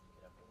to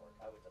get them to work.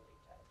 I would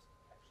delete tabs,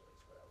 actually,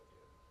 is what I would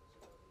do.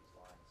 Zero these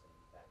lines and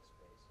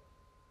backspace them.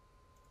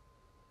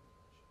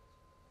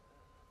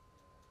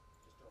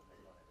 Just do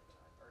them one at a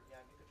time. Or,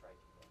 yeah, you could try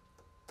keeping,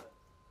 but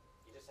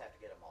you just have to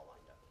get them all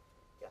lined up.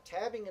 Yeah,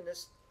 tabbing in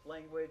this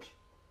language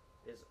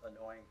is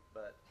annoying,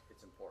 but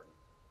it's important.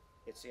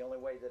 It's the only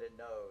way that it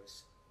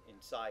knows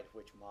inside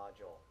which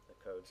module the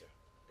code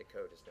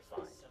is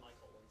defined.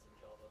 Semicolons in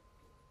Java.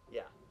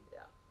 Yeah,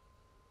 yeah.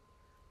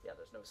 Yeah,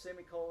 there's no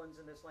semicolons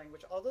in this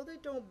language, although they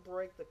don't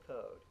break the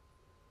code.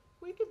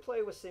 We can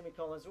play with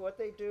semicolons. What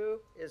they do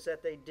is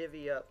that they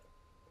divvy up.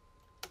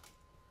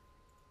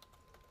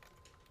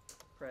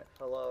 Print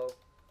hello.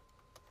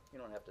 You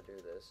don't have to do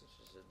this. It's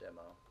just a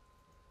demo.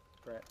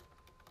 Print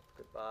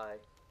goodbye.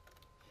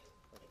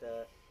 Like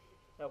that.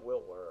 That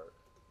will work.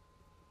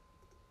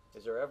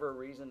 Is there ever a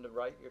reason to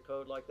write your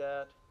code like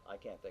that? I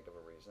can't think of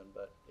a reason,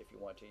 but if you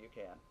want to, you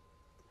can.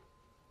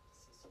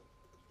 So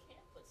you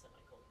can't put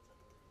semicolons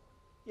anywhere you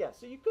want. Yeah,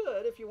 so you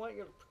could, if you want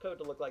your code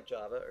to look like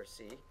Java or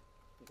C,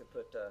 you could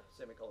put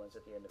semicolons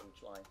at the end of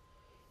each line.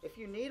 If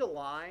you need a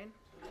line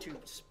to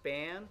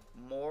span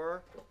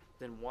more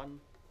than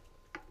one,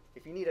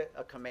 if you need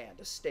a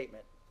command, a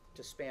statement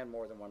to span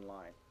more than one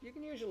line, you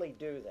can usually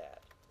do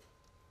that.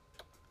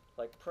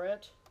 Like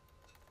print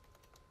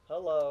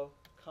hello,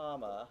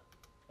 comma,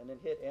 and then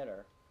hit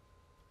enter.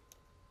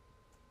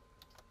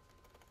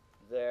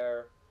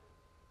 They're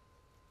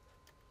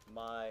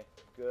my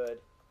good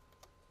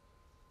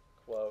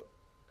quote,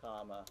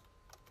 comma,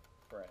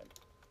 friend.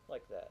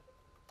 Like that.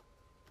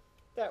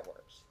 That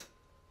works.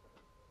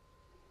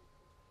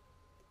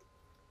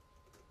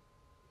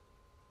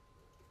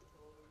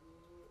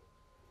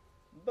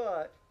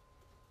 But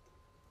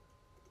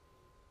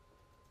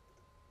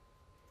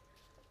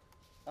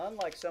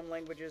unlike some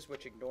languages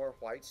which ignore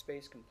white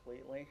space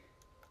completely,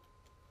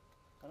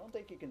 I don't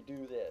think you can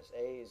do this.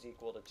 A is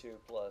equal to 2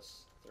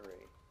 plus 3.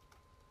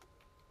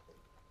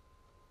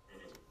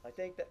 I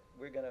think that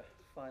we're going to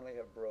finally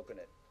have broken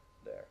it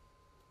there.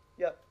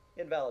 Yep,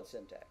 invalid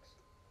syntax.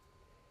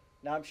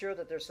 Now I'm sure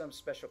that there's some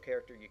special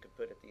character you could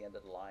put at the end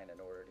of the line in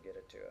order to get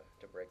it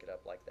to break it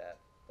up like that,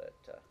 but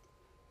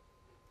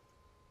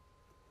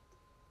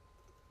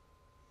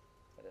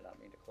I did not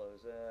mean to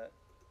close that.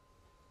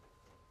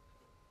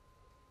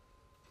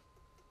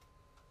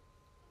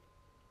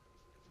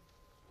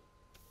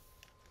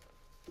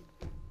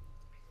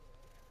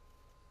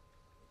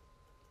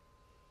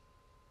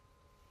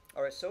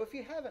 All right, so if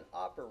you have an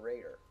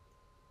operator,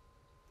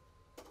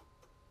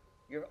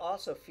 you're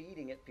also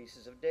feeding it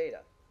pieces of data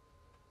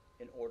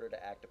in order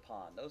to act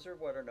upon. Those are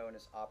what are known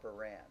as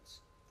operands.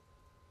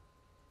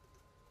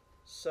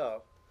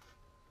 So,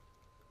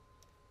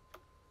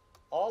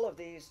 all of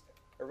these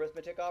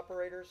arithmetic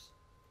operators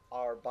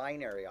are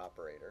binary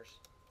operators,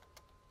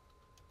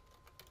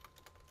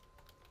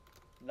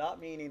 not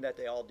meaning that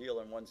they all deal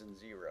in ones and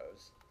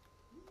zeros,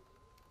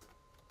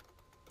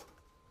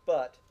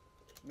 but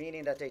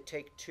meaning that they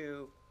take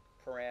two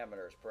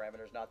parameters.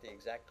 Parameter is not the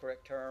exact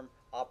correct term.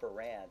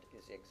 Operand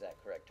is the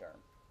exact correct term.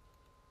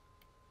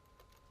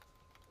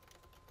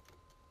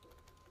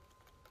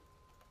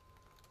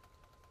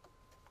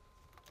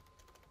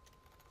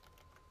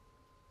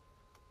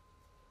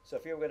 So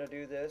if you were going to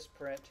do this,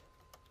 print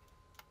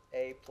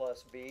A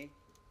plus B.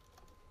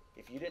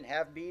 If you didn't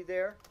have B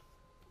there,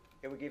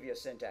 it would give you a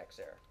syntax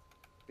error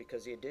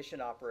because the addition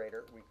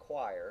operator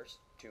requires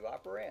two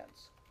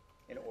operands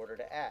in order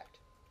to act.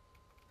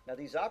 Now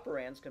these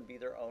operands can be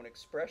their own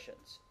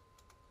expressions.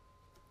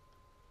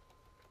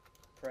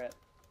 Print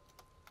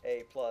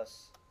A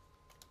plus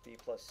B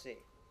plus C,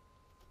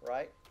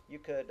 right? You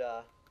could,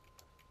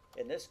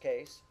 in this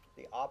case,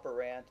 the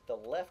operand, the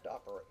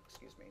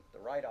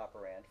right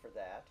operand for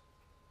that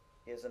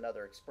is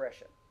another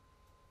expression.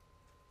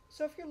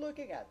 So if you're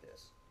looking at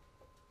this,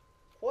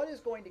 what is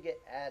going to get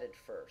added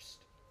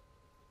first?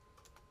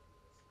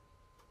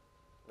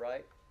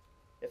 Right?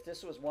 If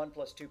this was 1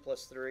 plus 2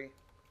 plus 3,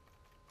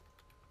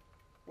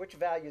 which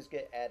values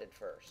get added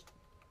first?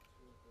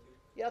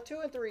 Yeah, 2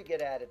 and 3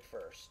 get added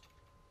first.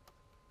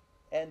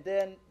 and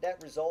then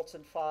that results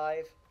in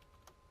 5,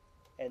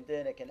 and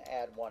then it can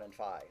add 1 and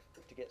 5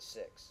 to get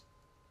 6.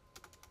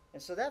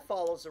 And so that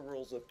follows the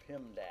rules of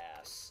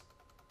PEMDAS.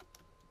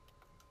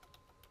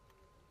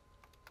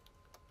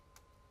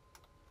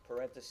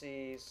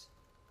 Parentheses,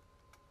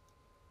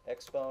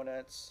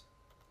 exponents,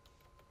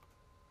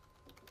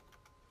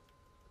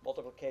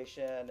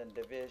 multiplication and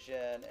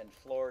division and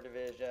floor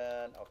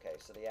division. Okay,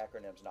 so the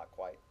acronym's not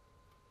quite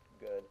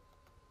good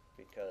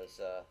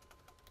because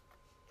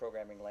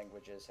programming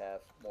languages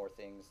have more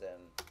things than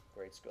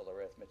grade school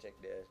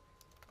arithmetic did.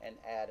 And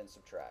add and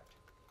subtract.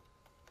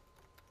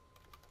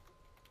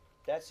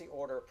 That's the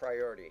order of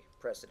priority,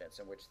 precedence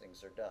in which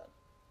things are done.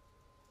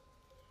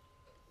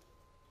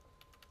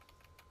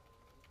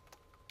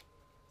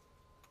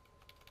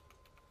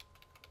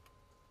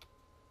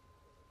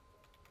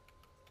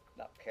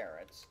 Not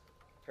parents,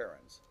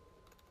 parents.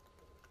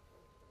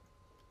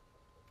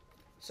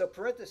 So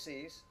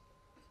parentheses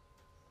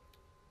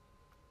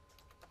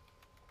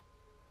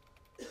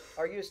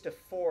are used to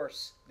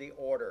force the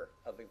order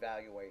of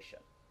evaluation.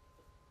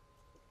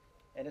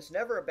 And it's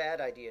never a bad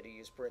idea to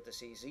use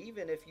parentheses,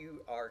 even if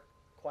you are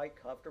quite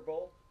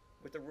comfortable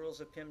with the rules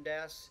of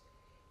PEMDAS.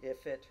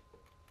 If it,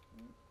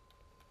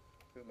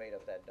 who made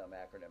up that dumb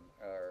acronym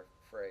or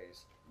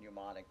phrase,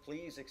 mnemonic?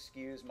 Please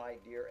excuse my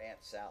dear Aunt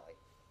Sally.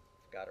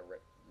 Got to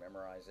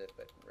memorize it,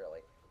 but really,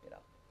 you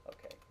know,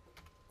 okay.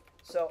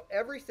 So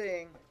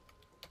everything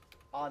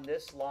on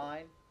this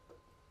line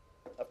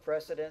of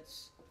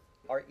precedence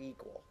are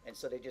equal, and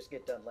so they just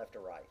get done left to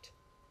right.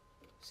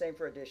 Same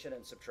for addition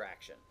and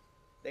subtraction.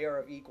 They are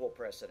of equal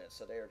precedence,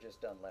 so they are just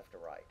done left to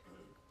right.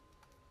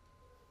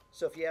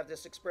 So if you have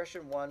this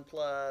expression 1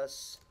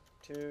 plus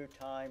 2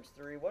 times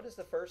 3, what is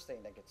the first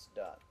thing that gets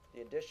done?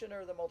 The addition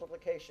or the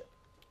multiplication?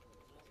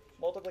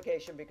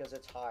 Multiplication, because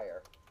it's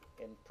higher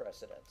in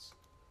precedence.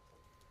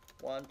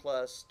 1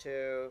 plus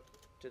 2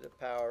 to the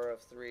power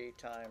of 3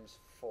 times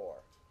 4.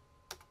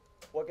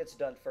 What gets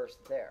done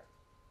first there?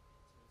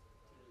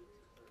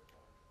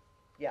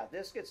 Yeah,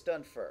 this gets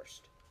done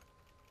first.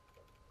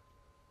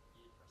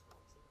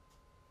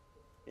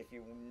 If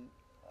you,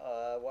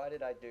 why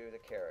did I do the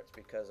carets?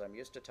 Because I'm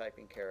used to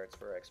typing carets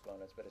for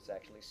exponents, but it's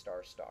actually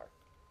star star.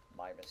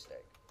 My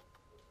mistake.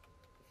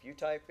 If you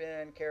type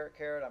in caret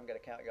caret, I'm going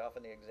to count you off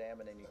in the exam,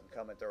 and then you can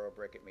come and throw a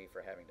brick at me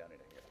for having done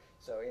it here.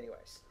 So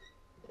anyways,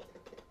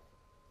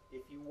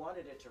 if you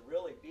wanted it to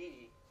really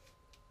be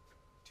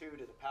 2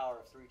 to the power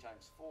of 3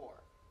 times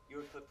 4, you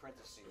would put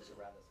parentheses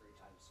around the 3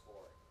 times 4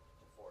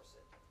 to force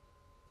it.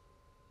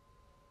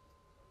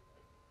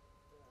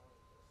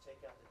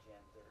 Take out the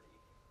Jan 30.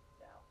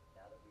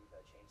 Now that we've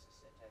changed the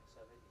syntax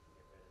of it, you can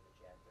get rid of the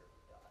Jan 30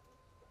 dot.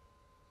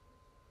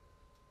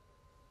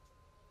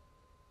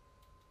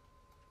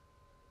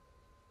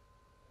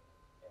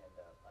 And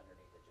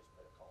underneath it, just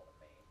put a column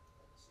main.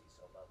 See,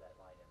 so above that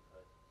line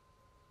input,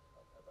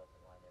 above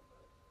the line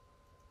input,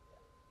 yeah,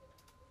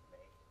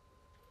 main,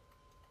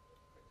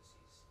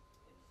 parentheses,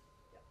 in,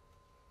 yeah.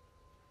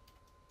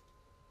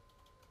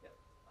 Yep,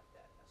 like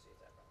that. Now see if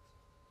that runs.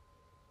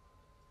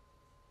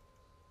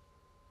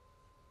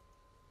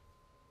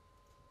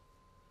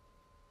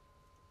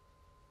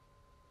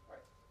 All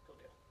right, cool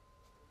deal.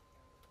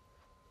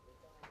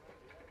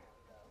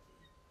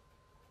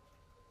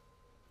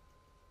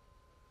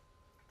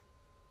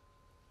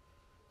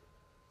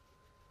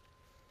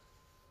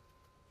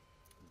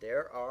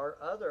 There are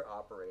other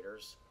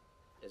operators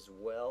as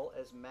well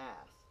as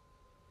math.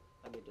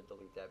 I need to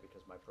delete that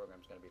because my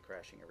program's going to be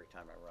crashing every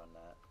time I run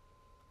that.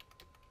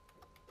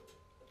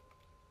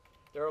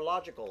 There are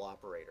logical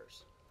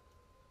operators.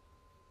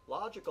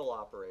 Logical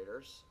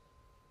operators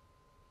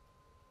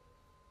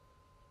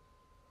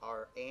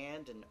are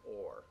and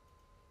or.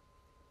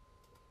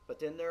 But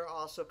then there are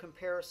also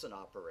comparison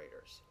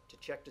operators to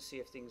check to see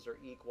if things are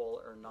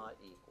equal or not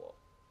equal.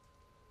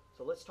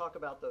 So let's talk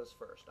about those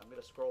first. I'm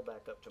going to scroll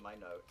back up to my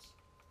notes,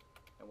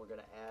 and we're going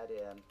to add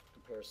in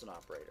comparison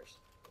operators,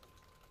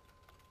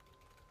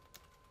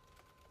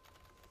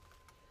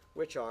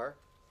 which are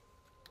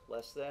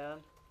less than.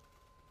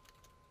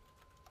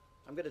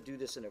 I'm going to do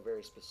this in a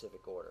very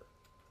specific order.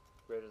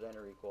 Greater than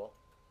or equal,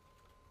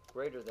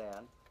 greater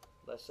than,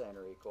 less than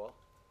or equal,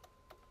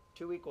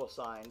 2 equal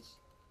signs,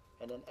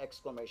 and an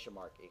exclamation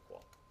mark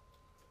equal.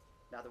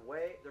 Now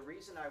the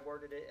reason I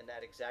worded it in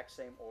that exact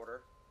same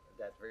order,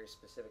 that very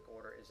specific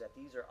order, is that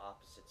these are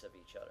opposites of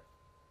each other.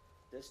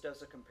 This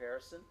does a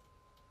comparison.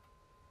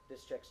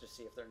 This checks to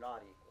see if they're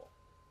not equal.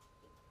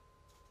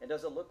 And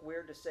does it look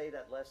weird to say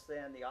that less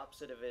than, the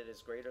opposite of it,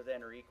 is greater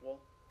than or equal?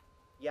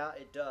 Yeah,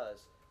 it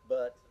does,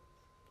 but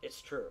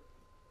it's true.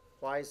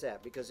 Why is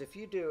that? Because if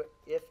you do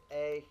if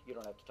A, you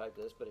don't have to type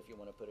this, but if you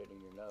want to put it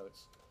in your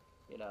notes,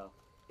 you know,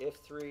 if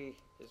 3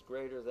 is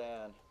greater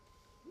than,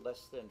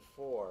 less than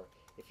 4,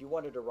 if you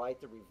wanted to write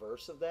the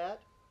reverse of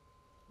that,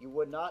 you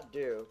would not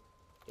do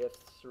if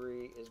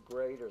 3 is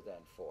greater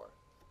than 4.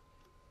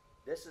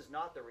 This is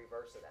not the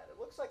reverse of that. It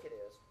looks like it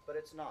is, but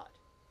it's not.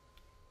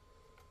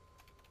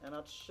 And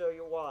I'll show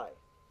you why.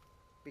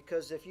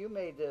 Because if you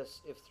made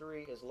this if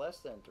 3 is less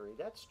than 3,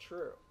 that's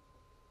true.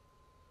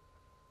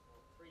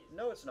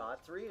 No, it's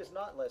not. 3 is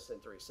not less than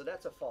 3, so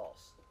that's a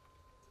false.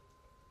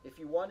 If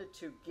you wanted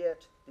to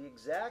get the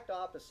exact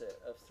opposite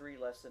of 3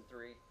 less than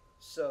 3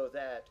 so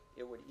that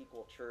it would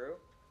equal true,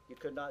 you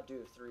could not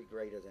do 3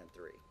 greater than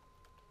 3.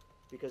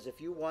 Because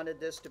if you wanted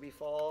this to be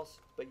false,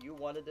 but you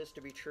wanted this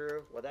to be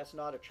true, well, that's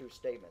not a true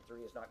statement.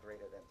 3 is not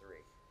greater than 3.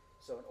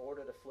 So in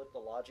order to flip the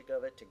logic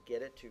of it, to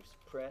get it to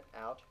print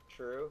out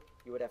true,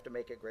 you would have to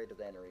make it greater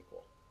than or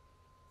equal.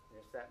 And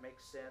if that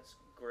makes sense,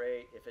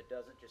 great. If it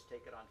doesn't, just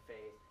take it on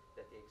faith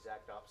that the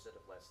exact opposite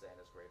of less than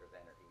is greater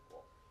than or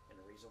equal. And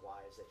the reason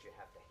why is that you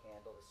have to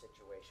handle the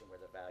situation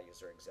where the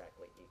values are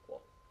exactly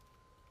equal.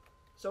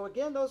 So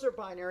again, those are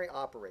binary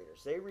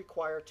operators. They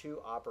require 2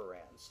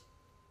 operands.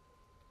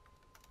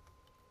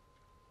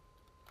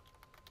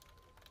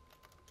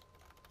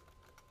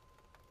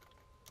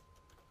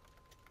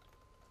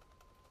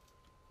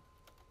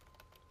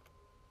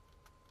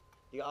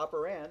 The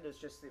operand is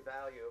just the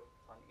value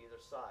on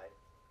either side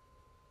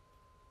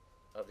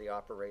of the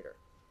operator.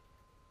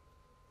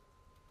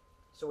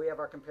 So we have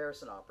our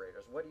comparison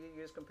operators. What do you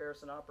use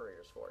comparison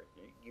operators for?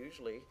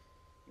 Usually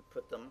you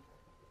put them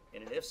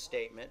in an if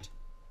statement,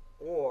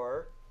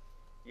 or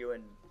you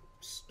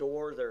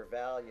store their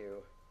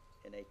value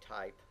in a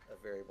type of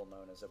variable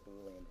known as a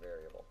Boolean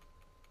variable.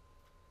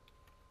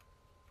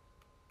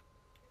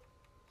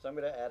 So I'm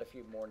going to add a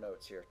few more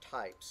notes here.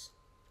 Types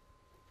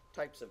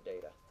of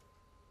data.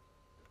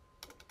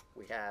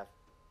 We have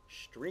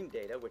string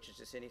data, which is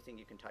just anything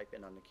you can type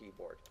in on the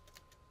keyboard.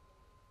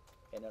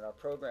 And in our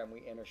program,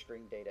 we enter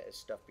string data as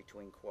stuff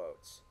between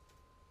quotes,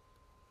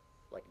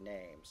 like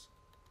names,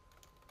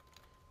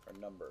 or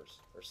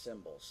numbers, or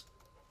symbols,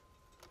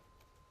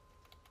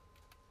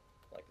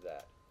 like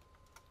that.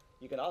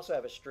 You can also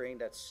have a string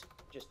that's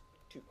just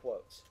 2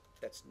 quotes.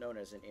 That's known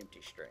as an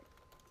empty string.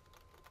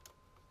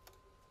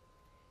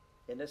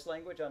 In this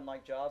language,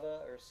 unlike Java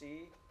or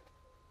C,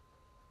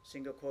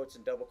 single quotes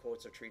and double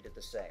quotes are treated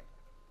the same.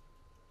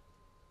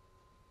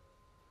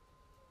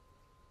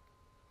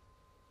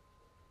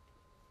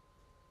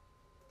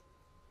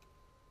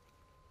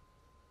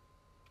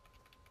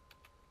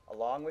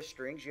 Along with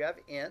strings, you have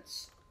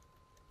ints,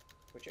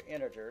 which are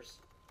integers,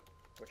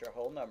 which are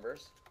whole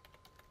numbers.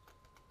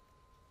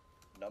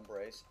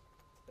 Nombres,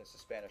 that's the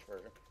Spanish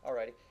version.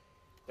 Alrighty.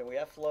 Then we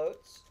have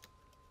floats,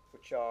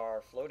 which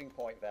are floating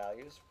point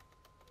values,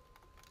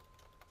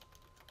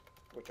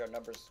 which are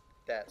numbers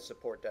that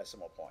support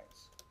decimal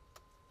points.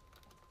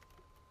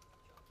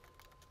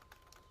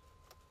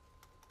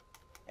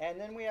 And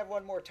then we have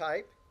one more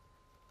type.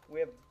 We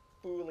have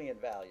Boolean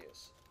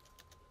values.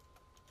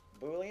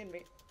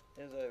 Boolean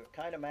is a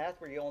kind of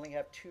math where you only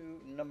have 2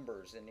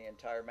 numbers in the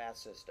entire math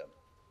system.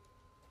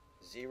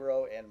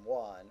 0 and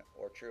 1,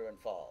 or true and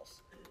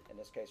false. In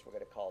this case, we're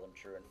going to call them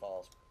true and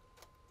false.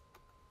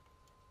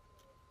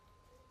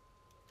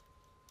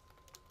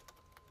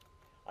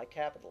 I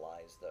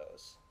capitalize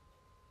those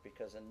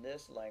because in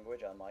this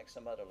language, unlike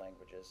some other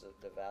languages,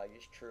 the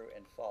values true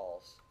and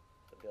false,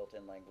 the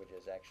built-in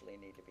languages actually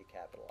need to be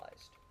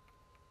capitalized.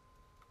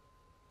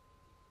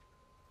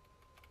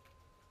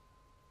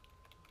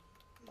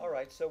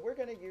 Alright, so we're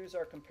going to use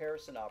our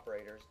comparison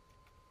operators.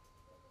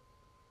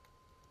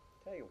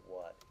 Tell you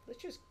what, let's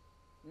just,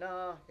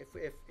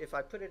 if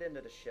I put it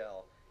into the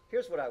shell,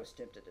 here's what I was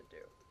tempted to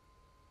do.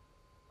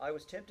 I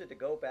was tempted to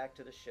go back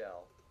to the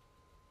shell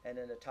and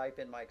then to type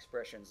in my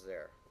expressions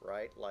there,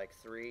 right? Like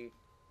 3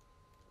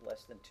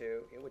 less than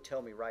 2, it would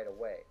tell me right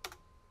away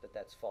that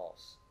that's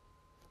false.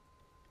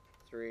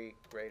 3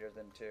 greater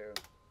than 2,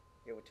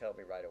 it would tell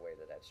me right away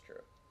that that's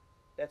true.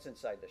 That's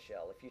inside the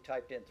shell. If you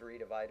typed in 3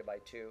 divided by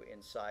 2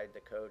 inside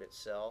the code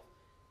itself,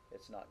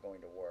 it's not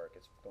going to work.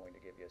 It's going to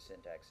give you a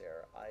syntax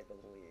error. I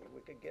believe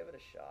we could give it a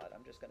shot.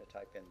 I'm just going to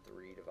type in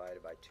 3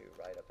 divided by 2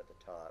 right up at the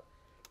top.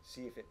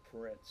 See if it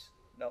prints.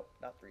 No,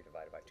 not 3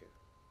 divided by 2.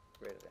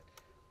 Greater than.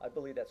 I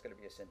believe that's going to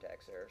be a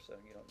syntax error, so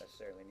you don't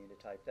necessarily need to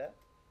type that.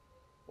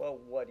 Well,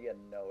 what do you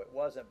know? It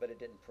wasn't, but it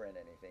didn't print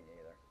anything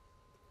either.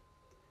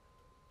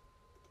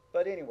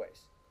 But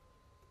anyways,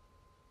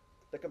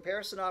 the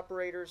comparison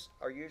operators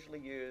are usually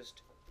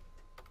used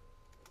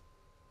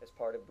as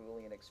part of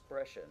Boolean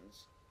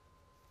expressions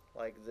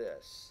like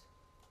this.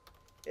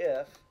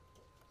 If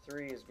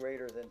 3 is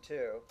greater than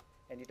 2,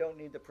 and you don't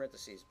need the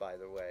parentheses, by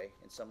the way.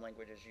 In some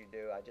languages you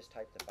do. I just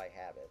type them by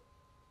habit.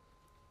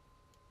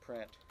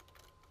 Print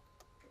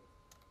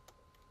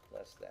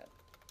less than.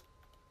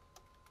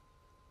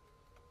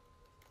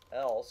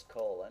 Else,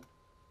 colon,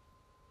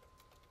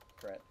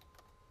 print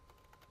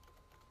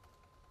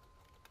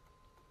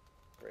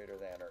greater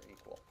than or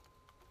equal.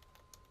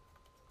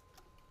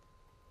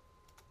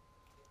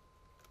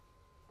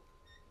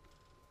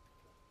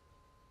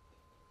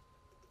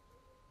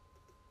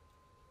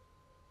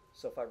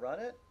 So if I run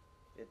it,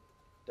 it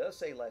does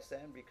say less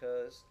than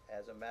because,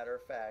 as a matter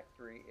of fact,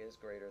 3 is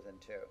greater than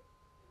 2.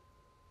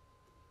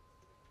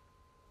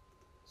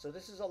 So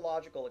this is a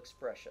logical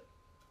expression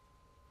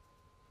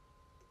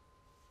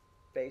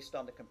based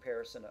on the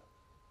comparison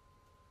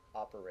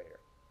operator.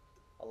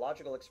 A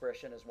logical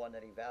expression is one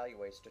that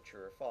evaluates to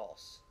true or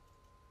false.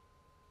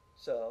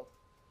 So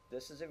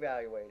This is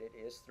evaluated.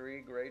 Is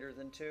 3 greater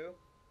than 2?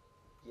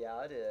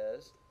 Yeah, it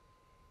is.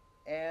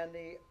 And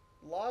the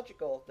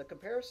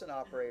comparison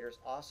operators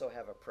also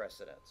have a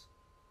precedence.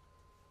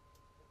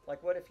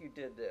 Like what if you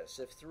did this?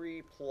 If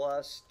 3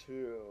 plus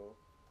 2,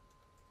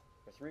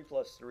 or 3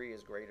 plus 3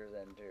 is greater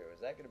than 2,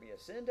 is that going to be a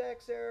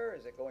syntax error?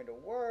 Is it going to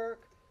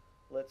work?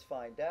 Let's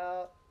find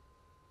out.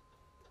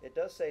 It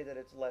does say that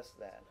it's less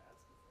than.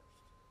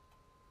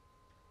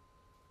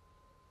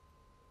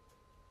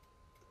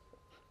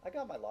 I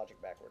got my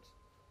logic backwards.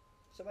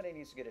 Somebody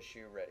needs to get a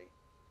shoe ready.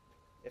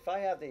 If I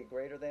have the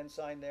greater than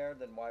sign there,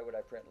 then why would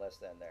I print less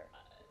than there?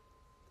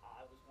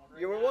 I was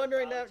wondering. You were that,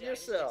 wondering but I that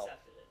just yourself.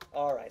 accepted it.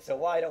 All right, so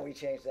why don't we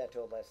change that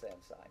to a less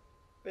than sign?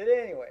 But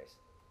anyways,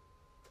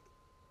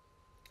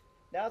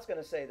 now it's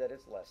going to say that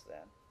it's less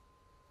than.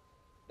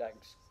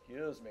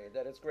 Excuse me,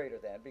 that it's greater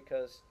than,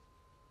 because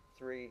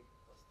 3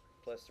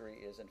 plus 3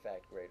 is in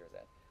fact greater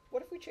than.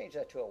 What if we change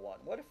that to a 1?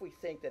 What if we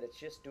think that it's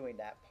just doing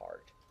that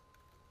part?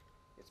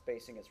 It's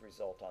basing its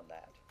result on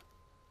that.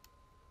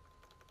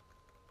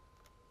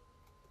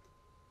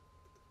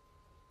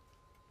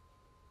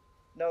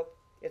 Nope,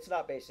 it's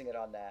not basing it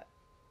on that.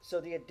 So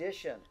the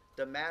addition,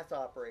 the math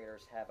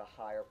operators have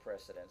a higher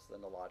precedence than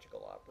the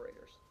logical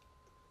operators.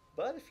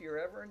 But if you're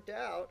ever in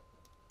doubt,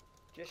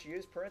 just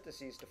use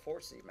parentheses to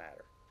foresee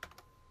matter.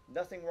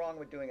 Nothing wrong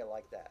with doing it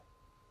like that.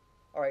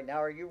 All right,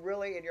 now are you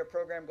really in your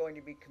program going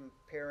to be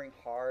comparing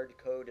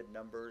hard-coded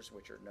numbers,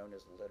 which are known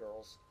as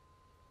literals?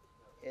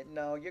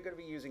 No, you're going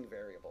to be using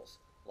variables,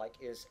 like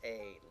is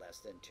A less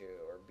than 2,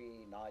 or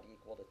B not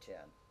equal to 10,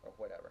 or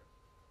whatever.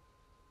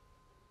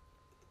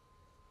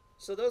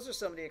 So those are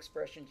some of the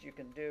expressions you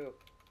can do.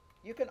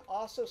 You can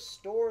also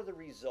store the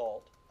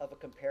result of a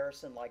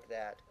comparison like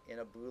that in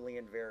a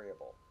Boolean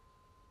variable.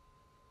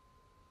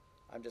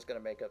 I'm just going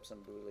to make up some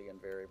Boolean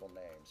variable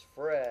names.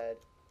 Fred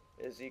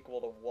is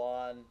equal to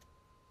 1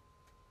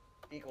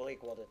 equal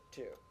to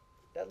 2.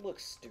 That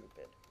looks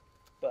stupid,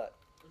 but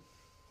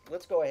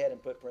let's go ahead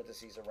and put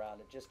parentheses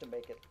around it just to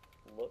make it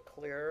look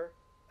clearer.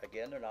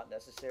 Again, they're not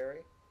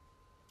necessary.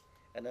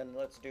 And then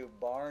let's do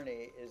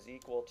Barney is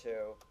equal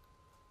to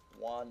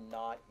 1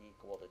 not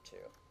equal to 2.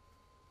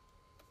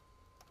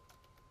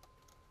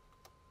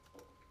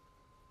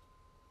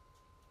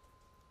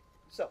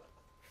 So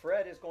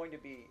Fred is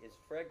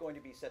Fred going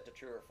to be set to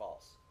true or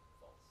false?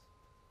 False.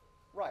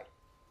 Right.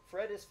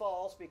 Fred is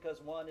false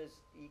because 1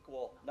 is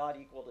not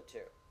equal to 2.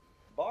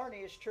 Barney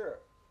is true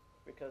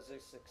because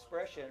this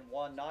expression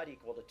 1 not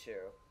equal to 2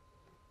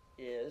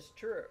 is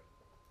true.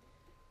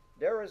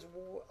 There is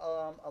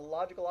a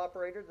logical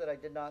operator that I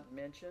did not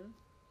mention,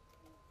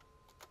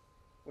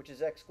 which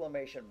is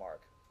exclamation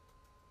mark,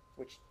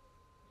 which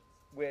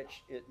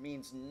it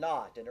means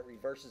not, and it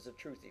reverses the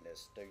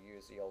truthiness, to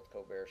use the old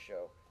Colbert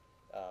Show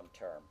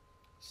term.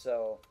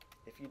 So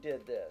if you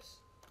did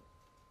this,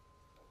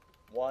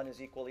 1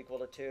 is equal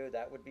to 2,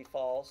 that would be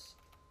false,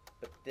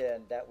 but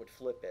then that would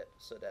flip it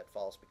so that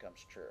false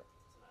becomes true.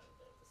 So now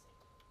they're the same.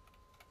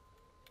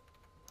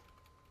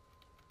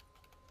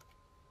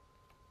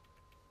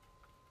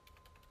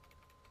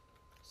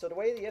 So the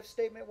way the if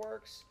statement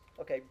works,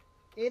 okay,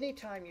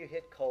 anytime you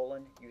hit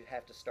colon, you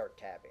have to start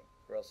tabbing,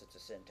 or else it's a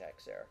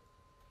syntax error.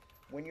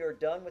 When you're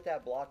done with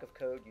that block of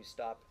code, you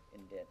stop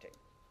indenting.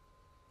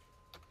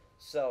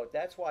 So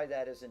that's why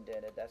that is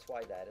indented, that's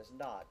why that is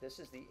not. This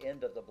is the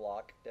end of the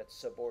block that's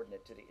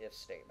subordinate to the if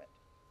statement.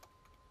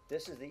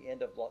 This is the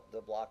end of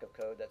the block of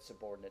code that's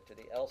subordinate to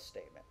the else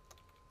statement.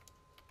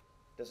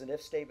 Does an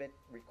if statement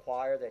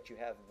require that you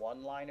have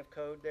 1 line of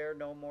code there,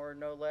 no more,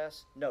 no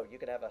less? No, you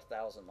could have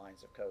 1,000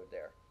 lines of code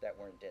there that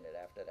were indented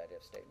after that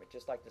if statement,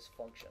 just like this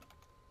function.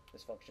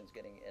 This function's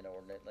getting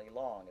inordinately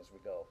long as we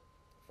go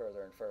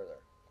further and further.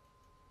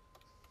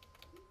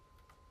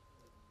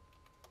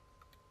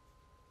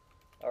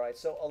 All right,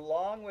 so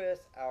along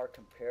with our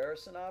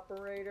comparison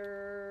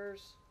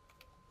operators,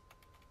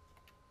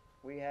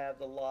 we have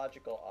the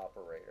logical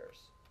operators.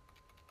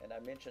 And I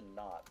mentioned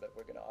not, but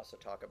we're going to also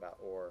talk about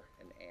or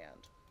and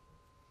and.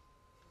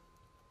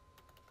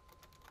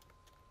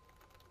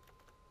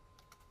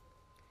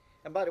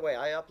 And by the way,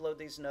 I upload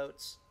these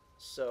notes,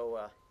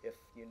 so if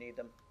you need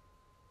them,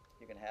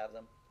 you can have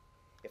them.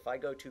 If I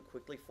go too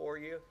quickly for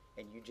you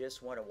and you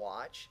just want to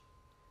watch,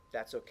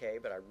 that's okay,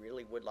 but I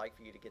really would like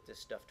for you to get this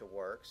stuff to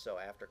work. So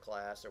after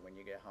class or when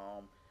you get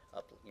home,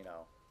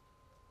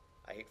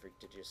 I hate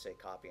to just say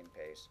copy and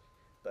paste,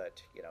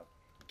 but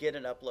get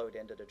an upload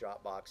into the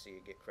Dropbox so you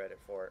get credit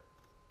for it.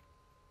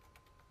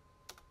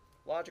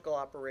 Logical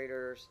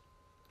operators,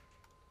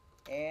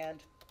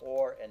 and,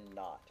 or, and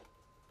not.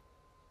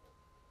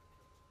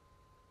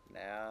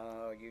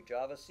 Now, you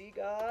Java C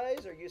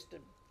guys are used to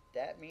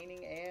that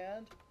meaning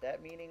and,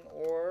 that meaning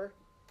or,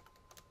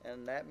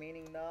 and that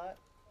meaning not.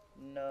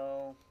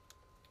 No.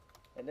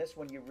 And this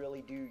one you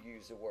really do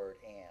use the word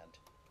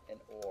and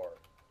or,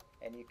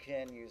 and you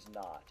can use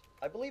not.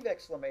 I believe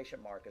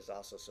exclamation mark is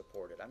also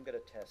supported. I'm going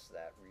to test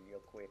that real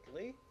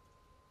quickly.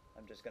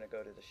 I'm just going to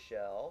go to the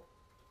shell.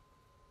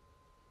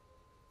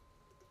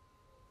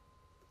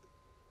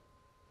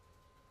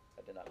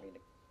 I did not mean to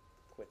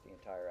quit the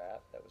entire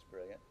app. That was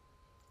brilliant.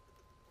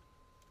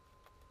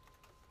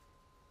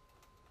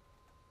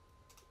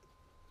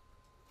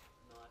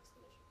 No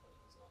exclamation point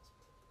was not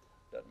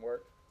supported. Doesn't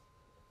work?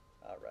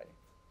 Alrighty.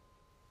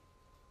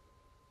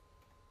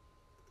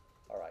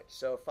 Alright,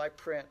 so if I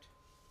print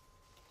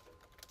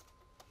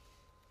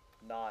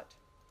not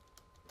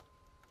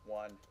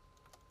 1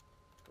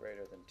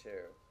 greater than 2,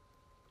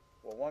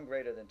 well, 1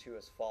 greater than 2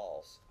 is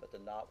false, but the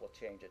not will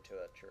change it to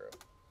a true.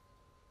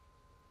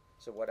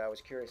 So what I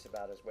was curious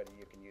about is whether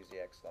you can use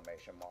the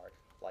exclamation mark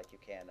like you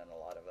can in a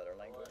lot of other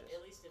languages. Well,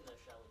 at least in the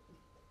shell.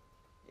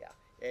 Yeah,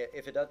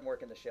 if it doesn't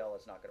work in the shell,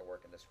 it's not going to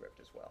work in the script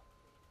as well.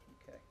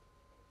 Okay.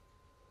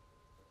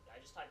 I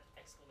just typed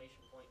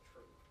exclamation point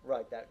true.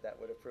 Right, that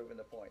would have proven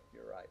the point.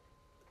 You're right.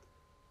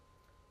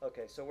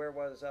 Okay, so where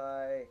was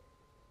I?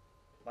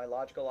 My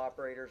logical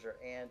operators are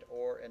and,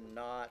 or, and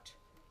not.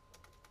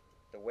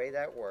 The way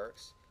that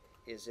works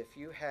is if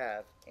you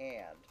have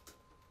and,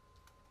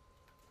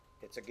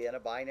 it's again a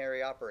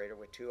binary operator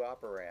with 2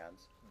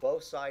 operands.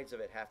 Both sides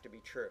of it have to be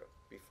true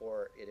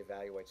before it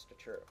evaluates to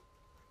true.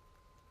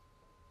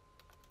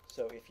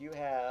 So if you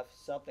have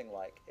something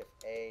like if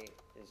A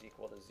is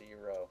equal to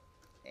 0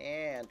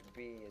 and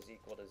B is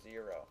equal to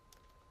 0,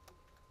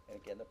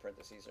 and again the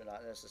parentheses are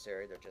not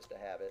necessary, they're just a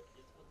habit.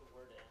 You have to put the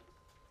word and.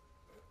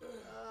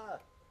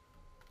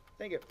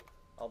 Thank you.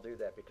 I'll do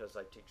that because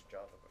I teach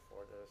Java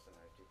before this and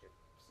I teach it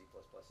C++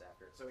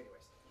 after it. So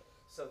anyways,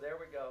 so there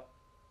we go.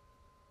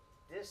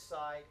 This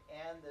side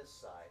and this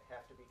side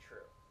have to be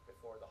true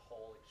before the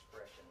whole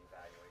expression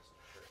evaluates to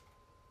true.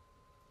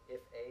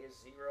 If A is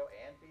 0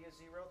 and B is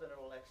 0, then it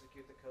will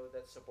execute the code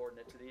that's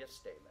subordinate to the if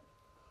statement.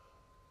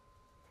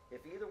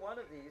 If either one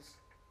of these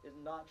is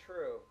not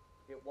true,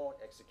 it won't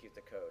execute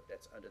the code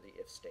that's under the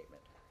if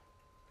statement.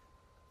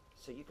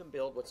 So you can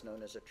build what's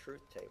known as a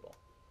truth table.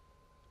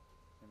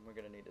 And we're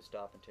going to need to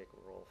stop and take a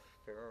roll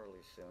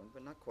fairly soon,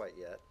 but not quite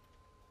yet.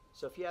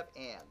 So if you have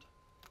and,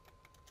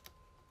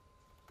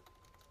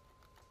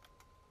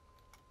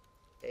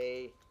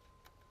 A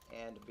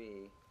and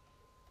B,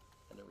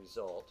 and the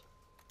result,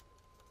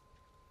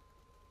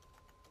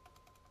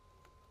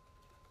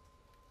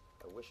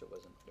 I wish it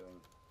wasn't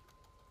doing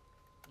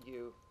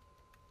U,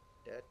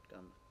 I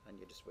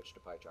need to switch to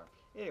PyCharm.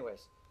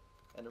 Anyways,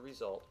 and the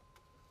result.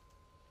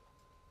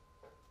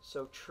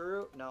 So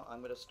true, no, I'm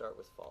going to start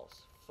with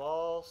false.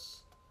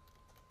 False,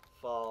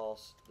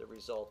 false, the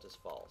result is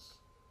false.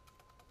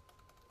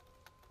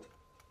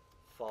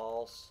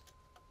 False,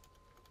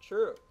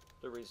 true,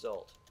 the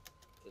result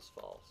is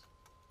false.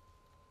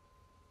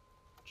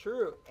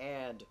 True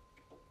and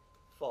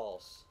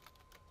false,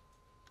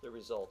 the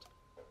result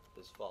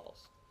is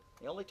false.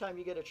 The only time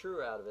you get a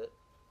true out of it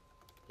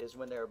is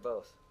when they're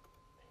both.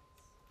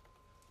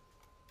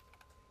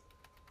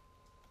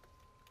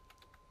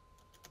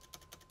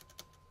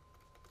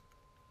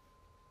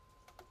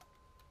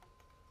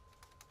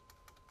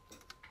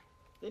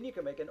 Then you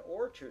can make an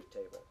or truth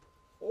table.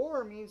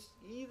 Or means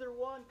either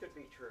one could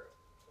be true.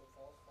 So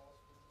false, false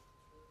would be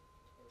true,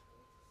 or both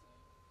the same?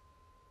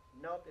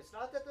 Nope, it's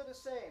not that they're the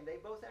same. They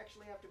both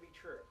actually have to be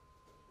true.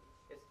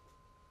 It's,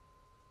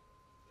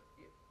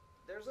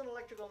 there's an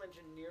electrical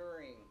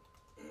engineering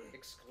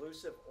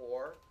exclusive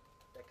or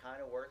that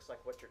kind of works like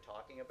what you're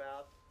talking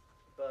about,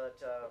 but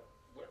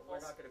we're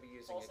not going to be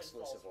using False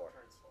exclusive and false or.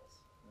 returns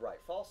false.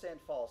 Right, false and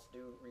false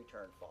do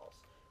return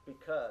false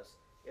because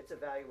it's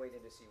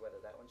evaluating to see whether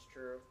that one's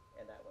true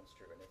and that one's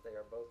true. And if they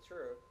are both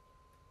true,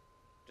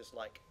 just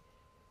like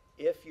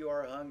if you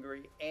are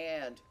hungry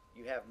and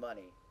you have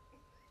money,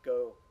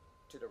 go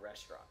to the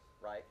restaurant,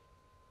 right?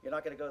 You're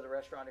not going to go to the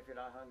restaurant if you're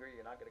not hungry.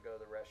 You're not going to go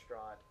to the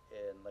restaurant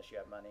unless you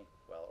have money,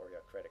 well, or you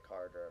have a credit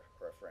card or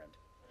a friend.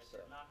 And if So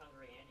you're not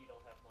hungry and you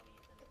don't have money,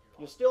 then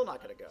you're still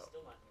not going to you're go.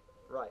 still not going to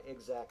go. Right,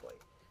 exactly.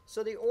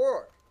 So the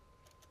or,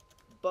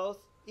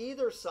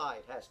 either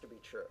side has to be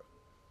true.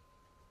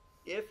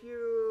 If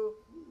you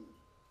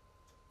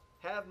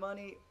have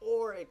money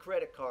or a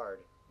credit card,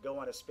 go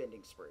on a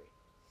spending spree,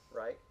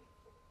 right?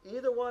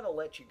 Either one will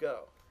let you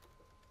go.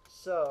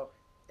 So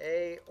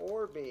A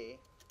or B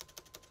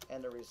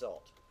and the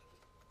result.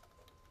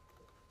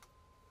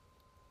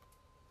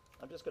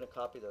 I'm just going to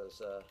copy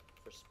those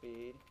for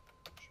speed.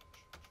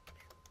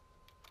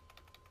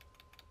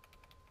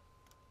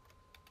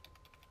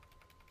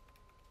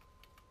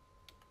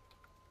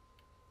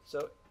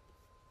 So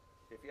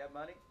if you have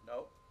money,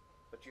 no.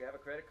 But you have a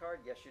credit card?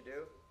 Yes, you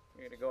do.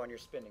 You're going to go on your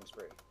spending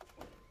spree.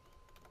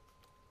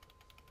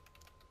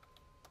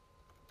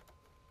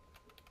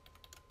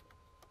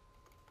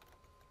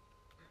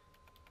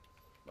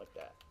 Like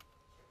that.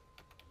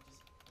 You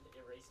just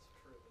erased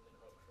true and then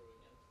wrote true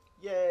again.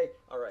 Yay!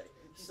 Alright.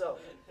 So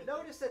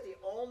notice that the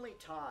only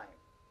time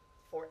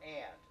for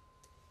and,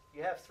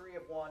 you have 3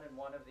 of one and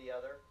 1 of the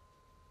other.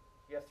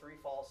 You have 3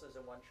 falses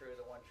and 1 true.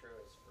 The 1 true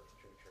is for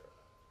true, true.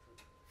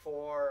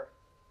 For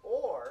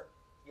or,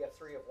 you have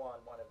 3 of one,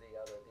 1 of the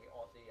other. The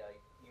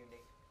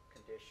unique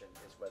condition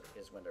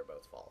is when they're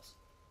both false,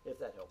 if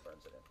that help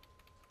burns it in.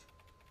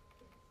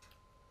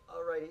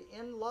 Alrighty,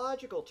 in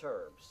logical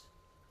terms,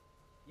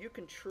 you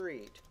can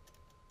treat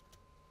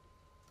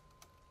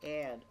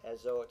and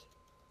as though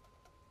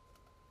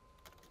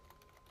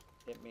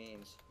it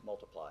means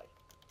multiply.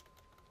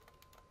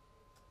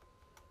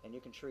 And you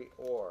can treat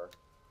or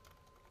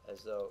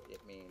as though it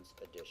means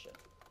addition.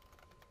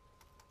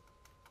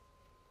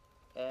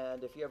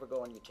 And if you ever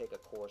go and you take a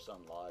course on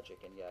logic,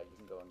 and yeah, you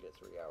can go and get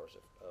 3 hours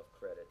of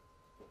credit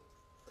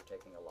for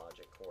taking a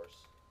logic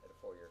course at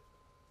a 4-year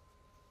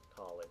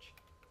college.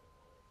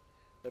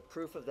 The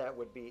proof of that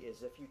would be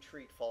is if you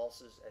treat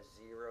falses as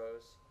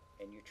zeros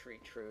and you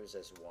treat trues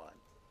as 1.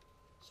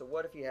 So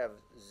what if you have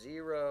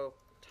 0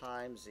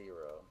 times 0,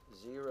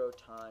 0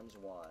 times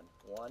 1,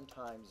 1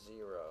 times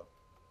 0,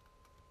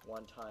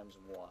 1 times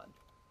 1?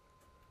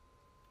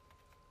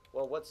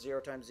 Well, what's 0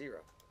 times 0?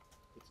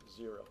 It's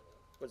 0.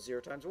 What's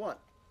 0 times 1?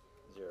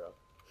 0.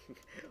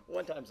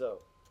 1 times 0?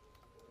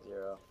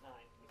 0. 9.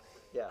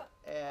 Yeah,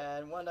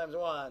 and 1 times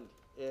 1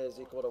 is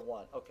equal to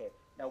 1. Okay,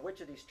 now which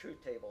of these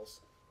truth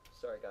tables,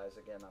 sorry guys,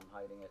 again, I'm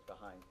hiding it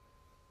behind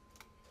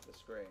the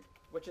screen.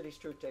 Which of these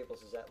truth tables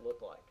does that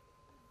look like?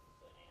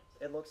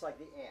 The It looks like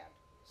the and.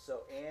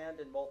 So and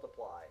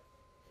multiply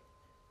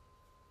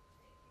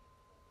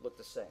look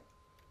the same.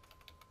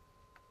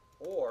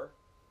 Or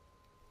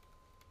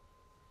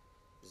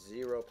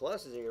 0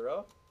 plus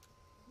 0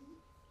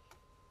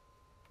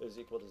 is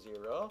equal to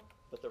 0,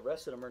 but the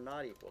rest of them are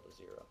not equal to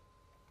 0.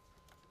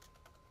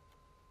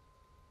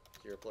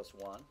 0 plus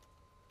 1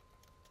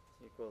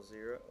 equals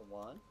 0,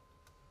 1.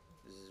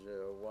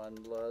 1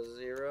 plus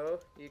 0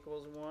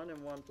 equals 1,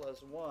 and 1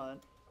 plus 1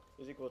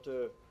 is equal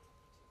to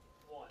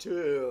 1.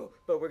 2.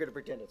 But we're going to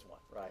pretend it's 1,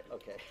 right?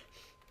 Okay.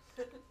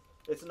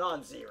 It's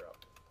non-zero.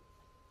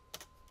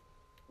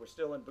 We're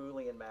still in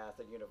Boolean math,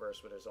 a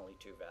universe where there's only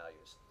 2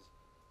 values,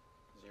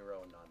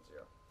 0 and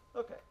non-zero.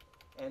 Okay.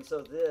 And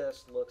so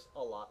this looks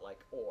a lot like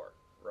OR,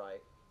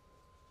 right?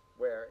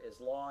 Where as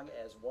long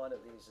as one of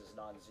these is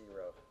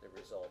non-zero, the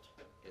result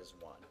is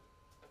 1.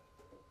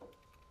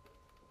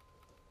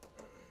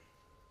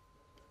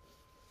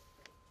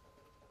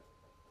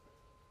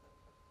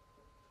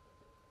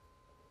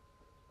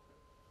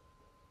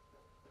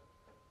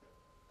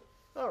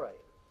 All right,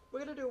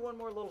 we're going to do one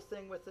more little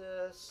thing with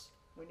this.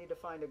 We need to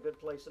find a good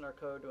place in our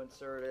code to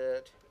insert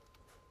it.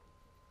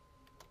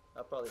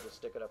 I'll probably just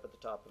stick it up at the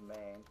top of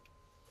main.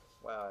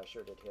 Wow, I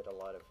sure did hit a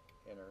lot of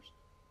inners.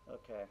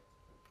 Okay.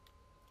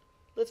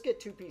 Let's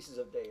get 2 pieces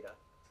of data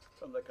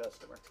from the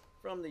customer,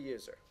 from the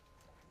user.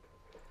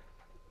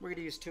 We're going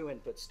to use 2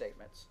 input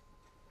statements.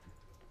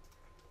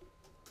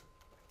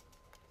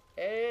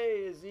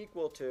 A is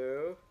equal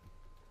to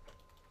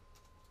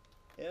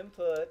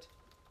input,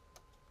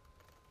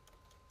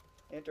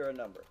 enter a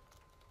number.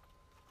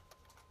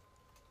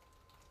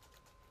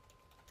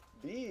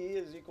 B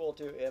is equal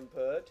to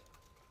input,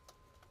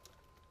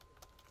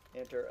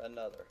 enter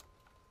another.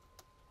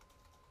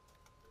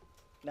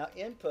 Now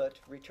input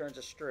returns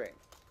a string.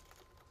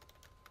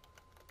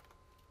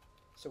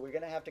 So we're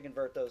going to have to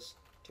convert those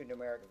to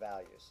numeric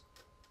values.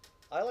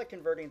 I like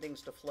converting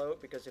things to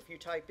float because if you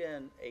type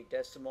in a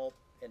decimal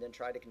and then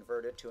try to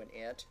convert it to an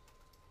int,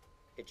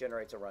 it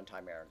generates a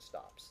runtime error and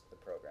stops the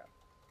program.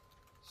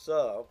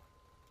 So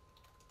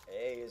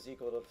A is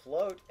equal to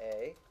float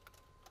A,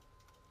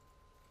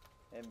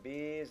 and B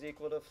is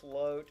equal to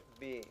float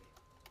B.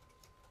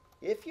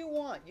 If you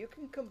want, you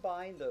can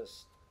combine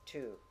those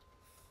 2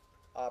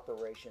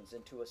 operations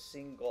into a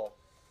single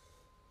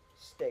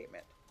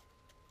statement.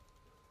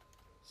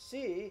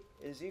 C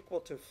is equal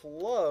to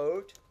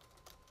float,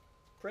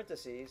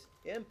 parentheses,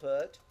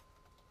 input,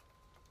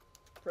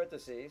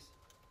 parentheses,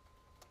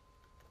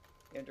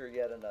 enter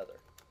yet another.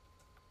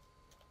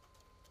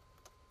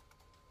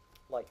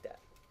 Like that.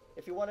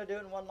 If you want to do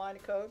it in 1 line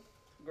of code,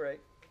 great.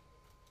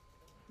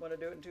 Want to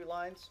do it in 2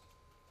 lines?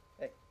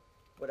 Hey,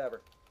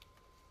 whatever.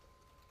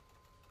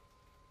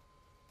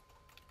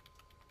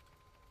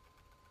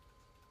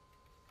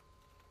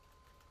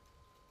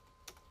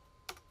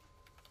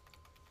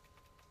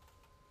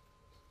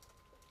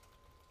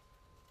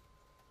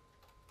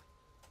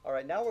 All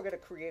right, now we're going to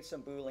create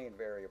some Boolean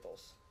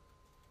variables.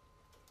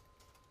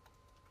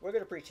 We're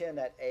going to pretend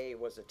that A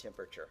was a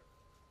temperature.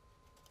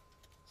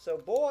 So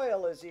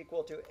boil is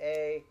equal to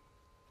A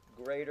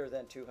greater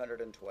than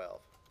 212.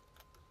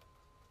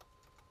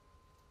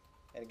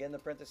 And again, the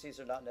parentheses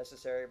are not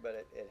necessary,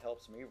 but it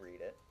helps me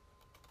read it.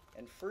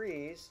 And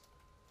freeze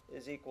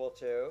is equal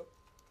to,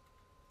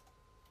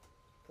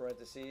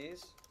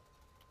 parentheses,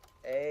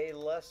 A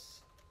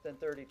less than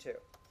 32.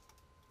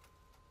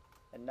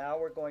 And now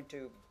we're going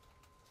to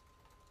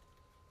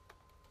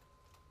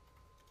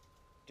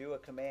do a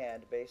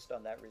command based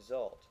on that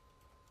result.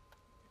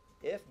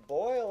 If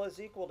boil is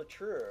equal to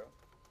true,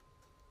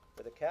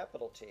 with a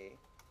capital T,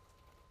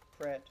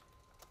 print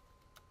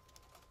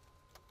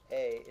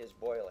A is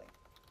boiling.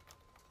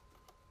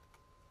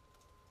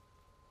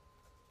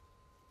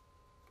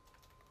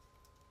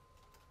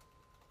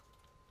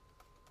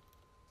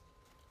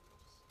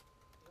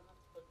 You don't have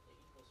to put the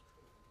equals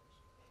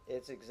true.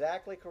 It's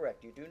exactly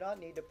correct. You do not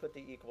need to put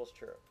the equals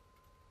true.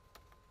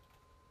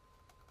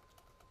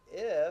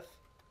 If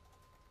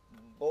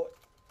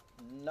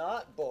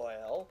not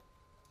boil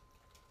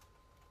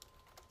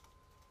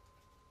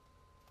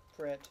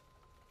print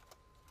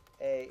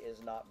A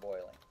is not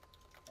boiling.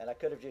 And I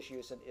could have just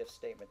used an if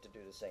statement to do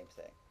the same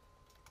thing.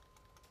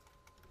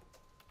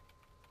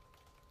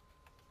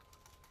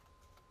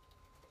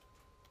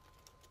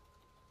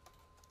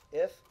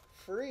 If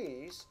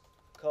freeze,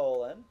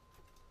 colon,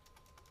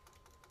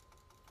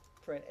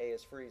 print A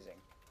is freezing.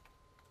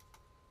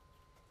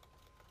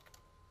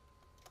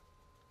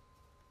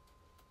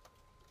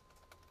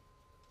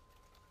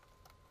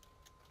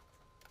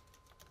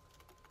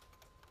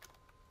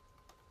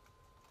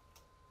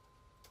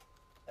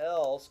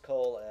 Else,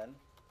 colon,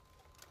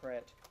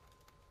 print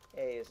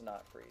A is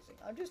not freezing.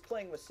 I'm just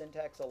playing with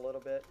syntax a little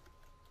bit.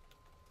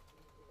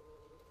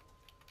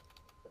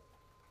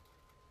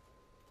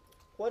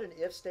 What an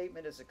if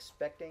statement is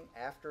expecting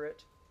after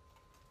it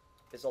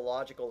is a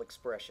logical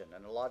expression,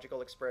 and a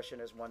logical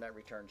expression is one that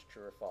returns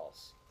true or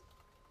false.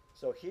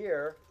 So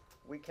here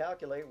we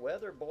calculate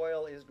whether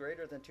boil is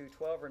greater than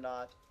 212 or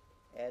not,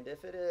 and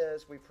if it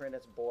is, we print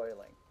it's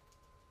boiling.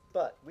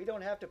 But we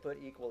don't have to put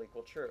equal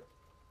true.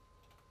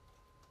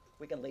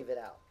 We can leave it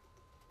out.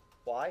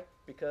 Why?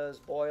 Because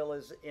boil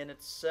is in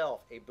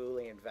itself a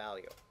Boolean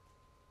value.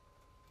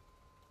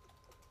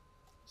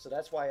 So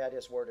that's why I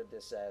just worded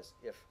this as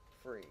if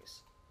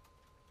freeze.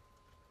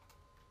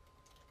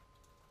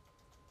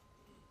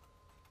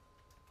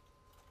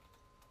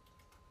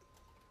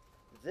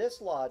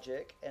 This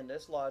logic and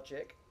this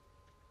logic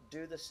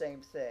do the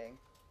same thing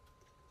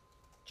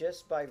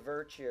just by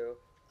virtue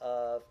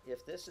of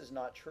if this is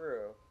not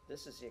true,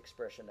 this is the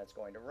expression that's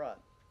going to run.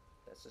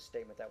 That's the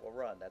statement that will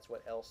run. That's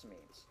what else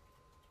means.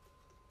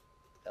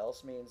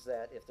 Else means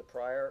that if the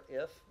prior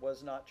if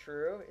was not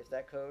true, if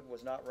that code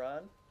was not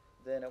run,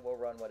 then it will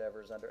run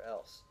whatever is under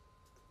else.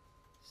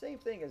 Same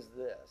thing as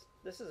this.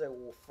 This is a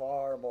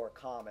far more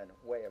common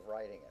way of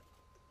writing it.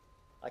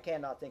 I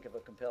cannot think of a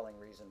compelling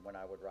reason when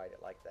I would write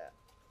it like that.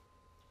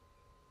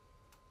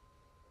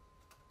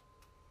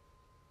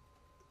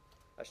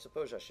 I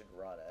suppose I should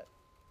run it.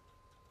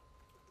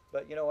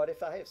 But you know what?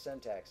 If I have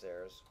syntax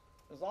errors,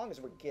 as long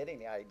as we're getting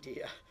the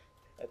idea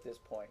at this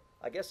point,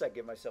 I guess I'd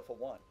give myself a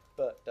 1.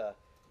 But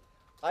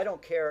I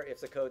don't care if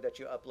the code that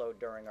you upload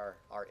during our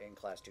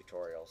in-class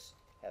tutorials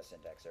has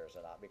syntax errors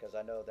or not, because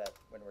I know that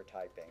when we're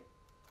typing.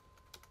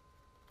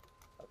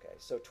 Okay,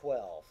 so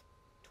 12.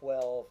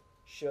 12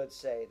 should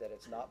say that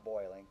it's not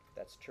boiling.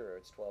 That's true.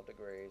 It's 12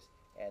 degrees,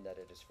 and that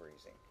it is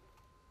freezing.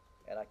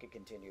 And I could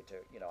continue to,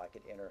 you know, I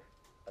could enter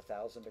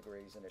 1,000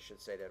 degrees, and it should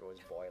say that it was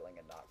boiling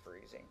and not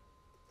freezing.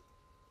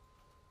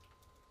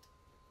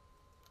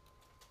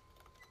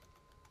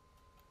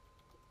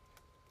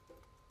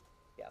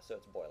 Yeah, so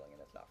it's boiling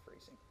and it's not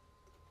freezing.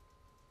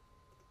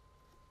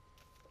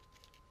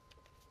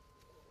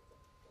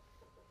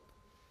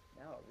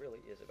 Now it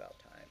really is about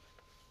time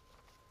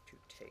to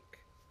take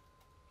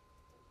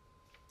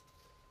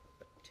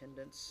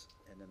attendance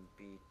and then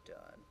be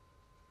done.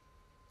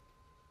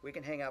 We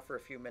can hang out for a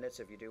few minutes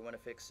if you do want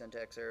to fix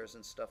syntax errors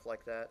and stuff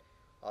like that.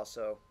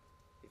 Also,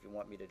 if you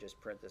want me to just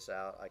print this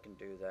out, I can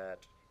do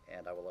that,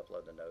 and I will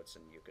upload the notes,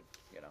 and you could,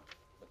 you know,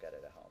 look at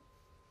it at home.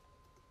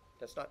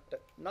 That's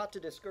not to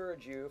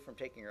discourage you from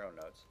taking your own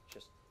notes.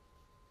 Just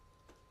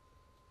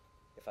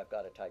if I've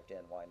got it typed in,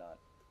 why not?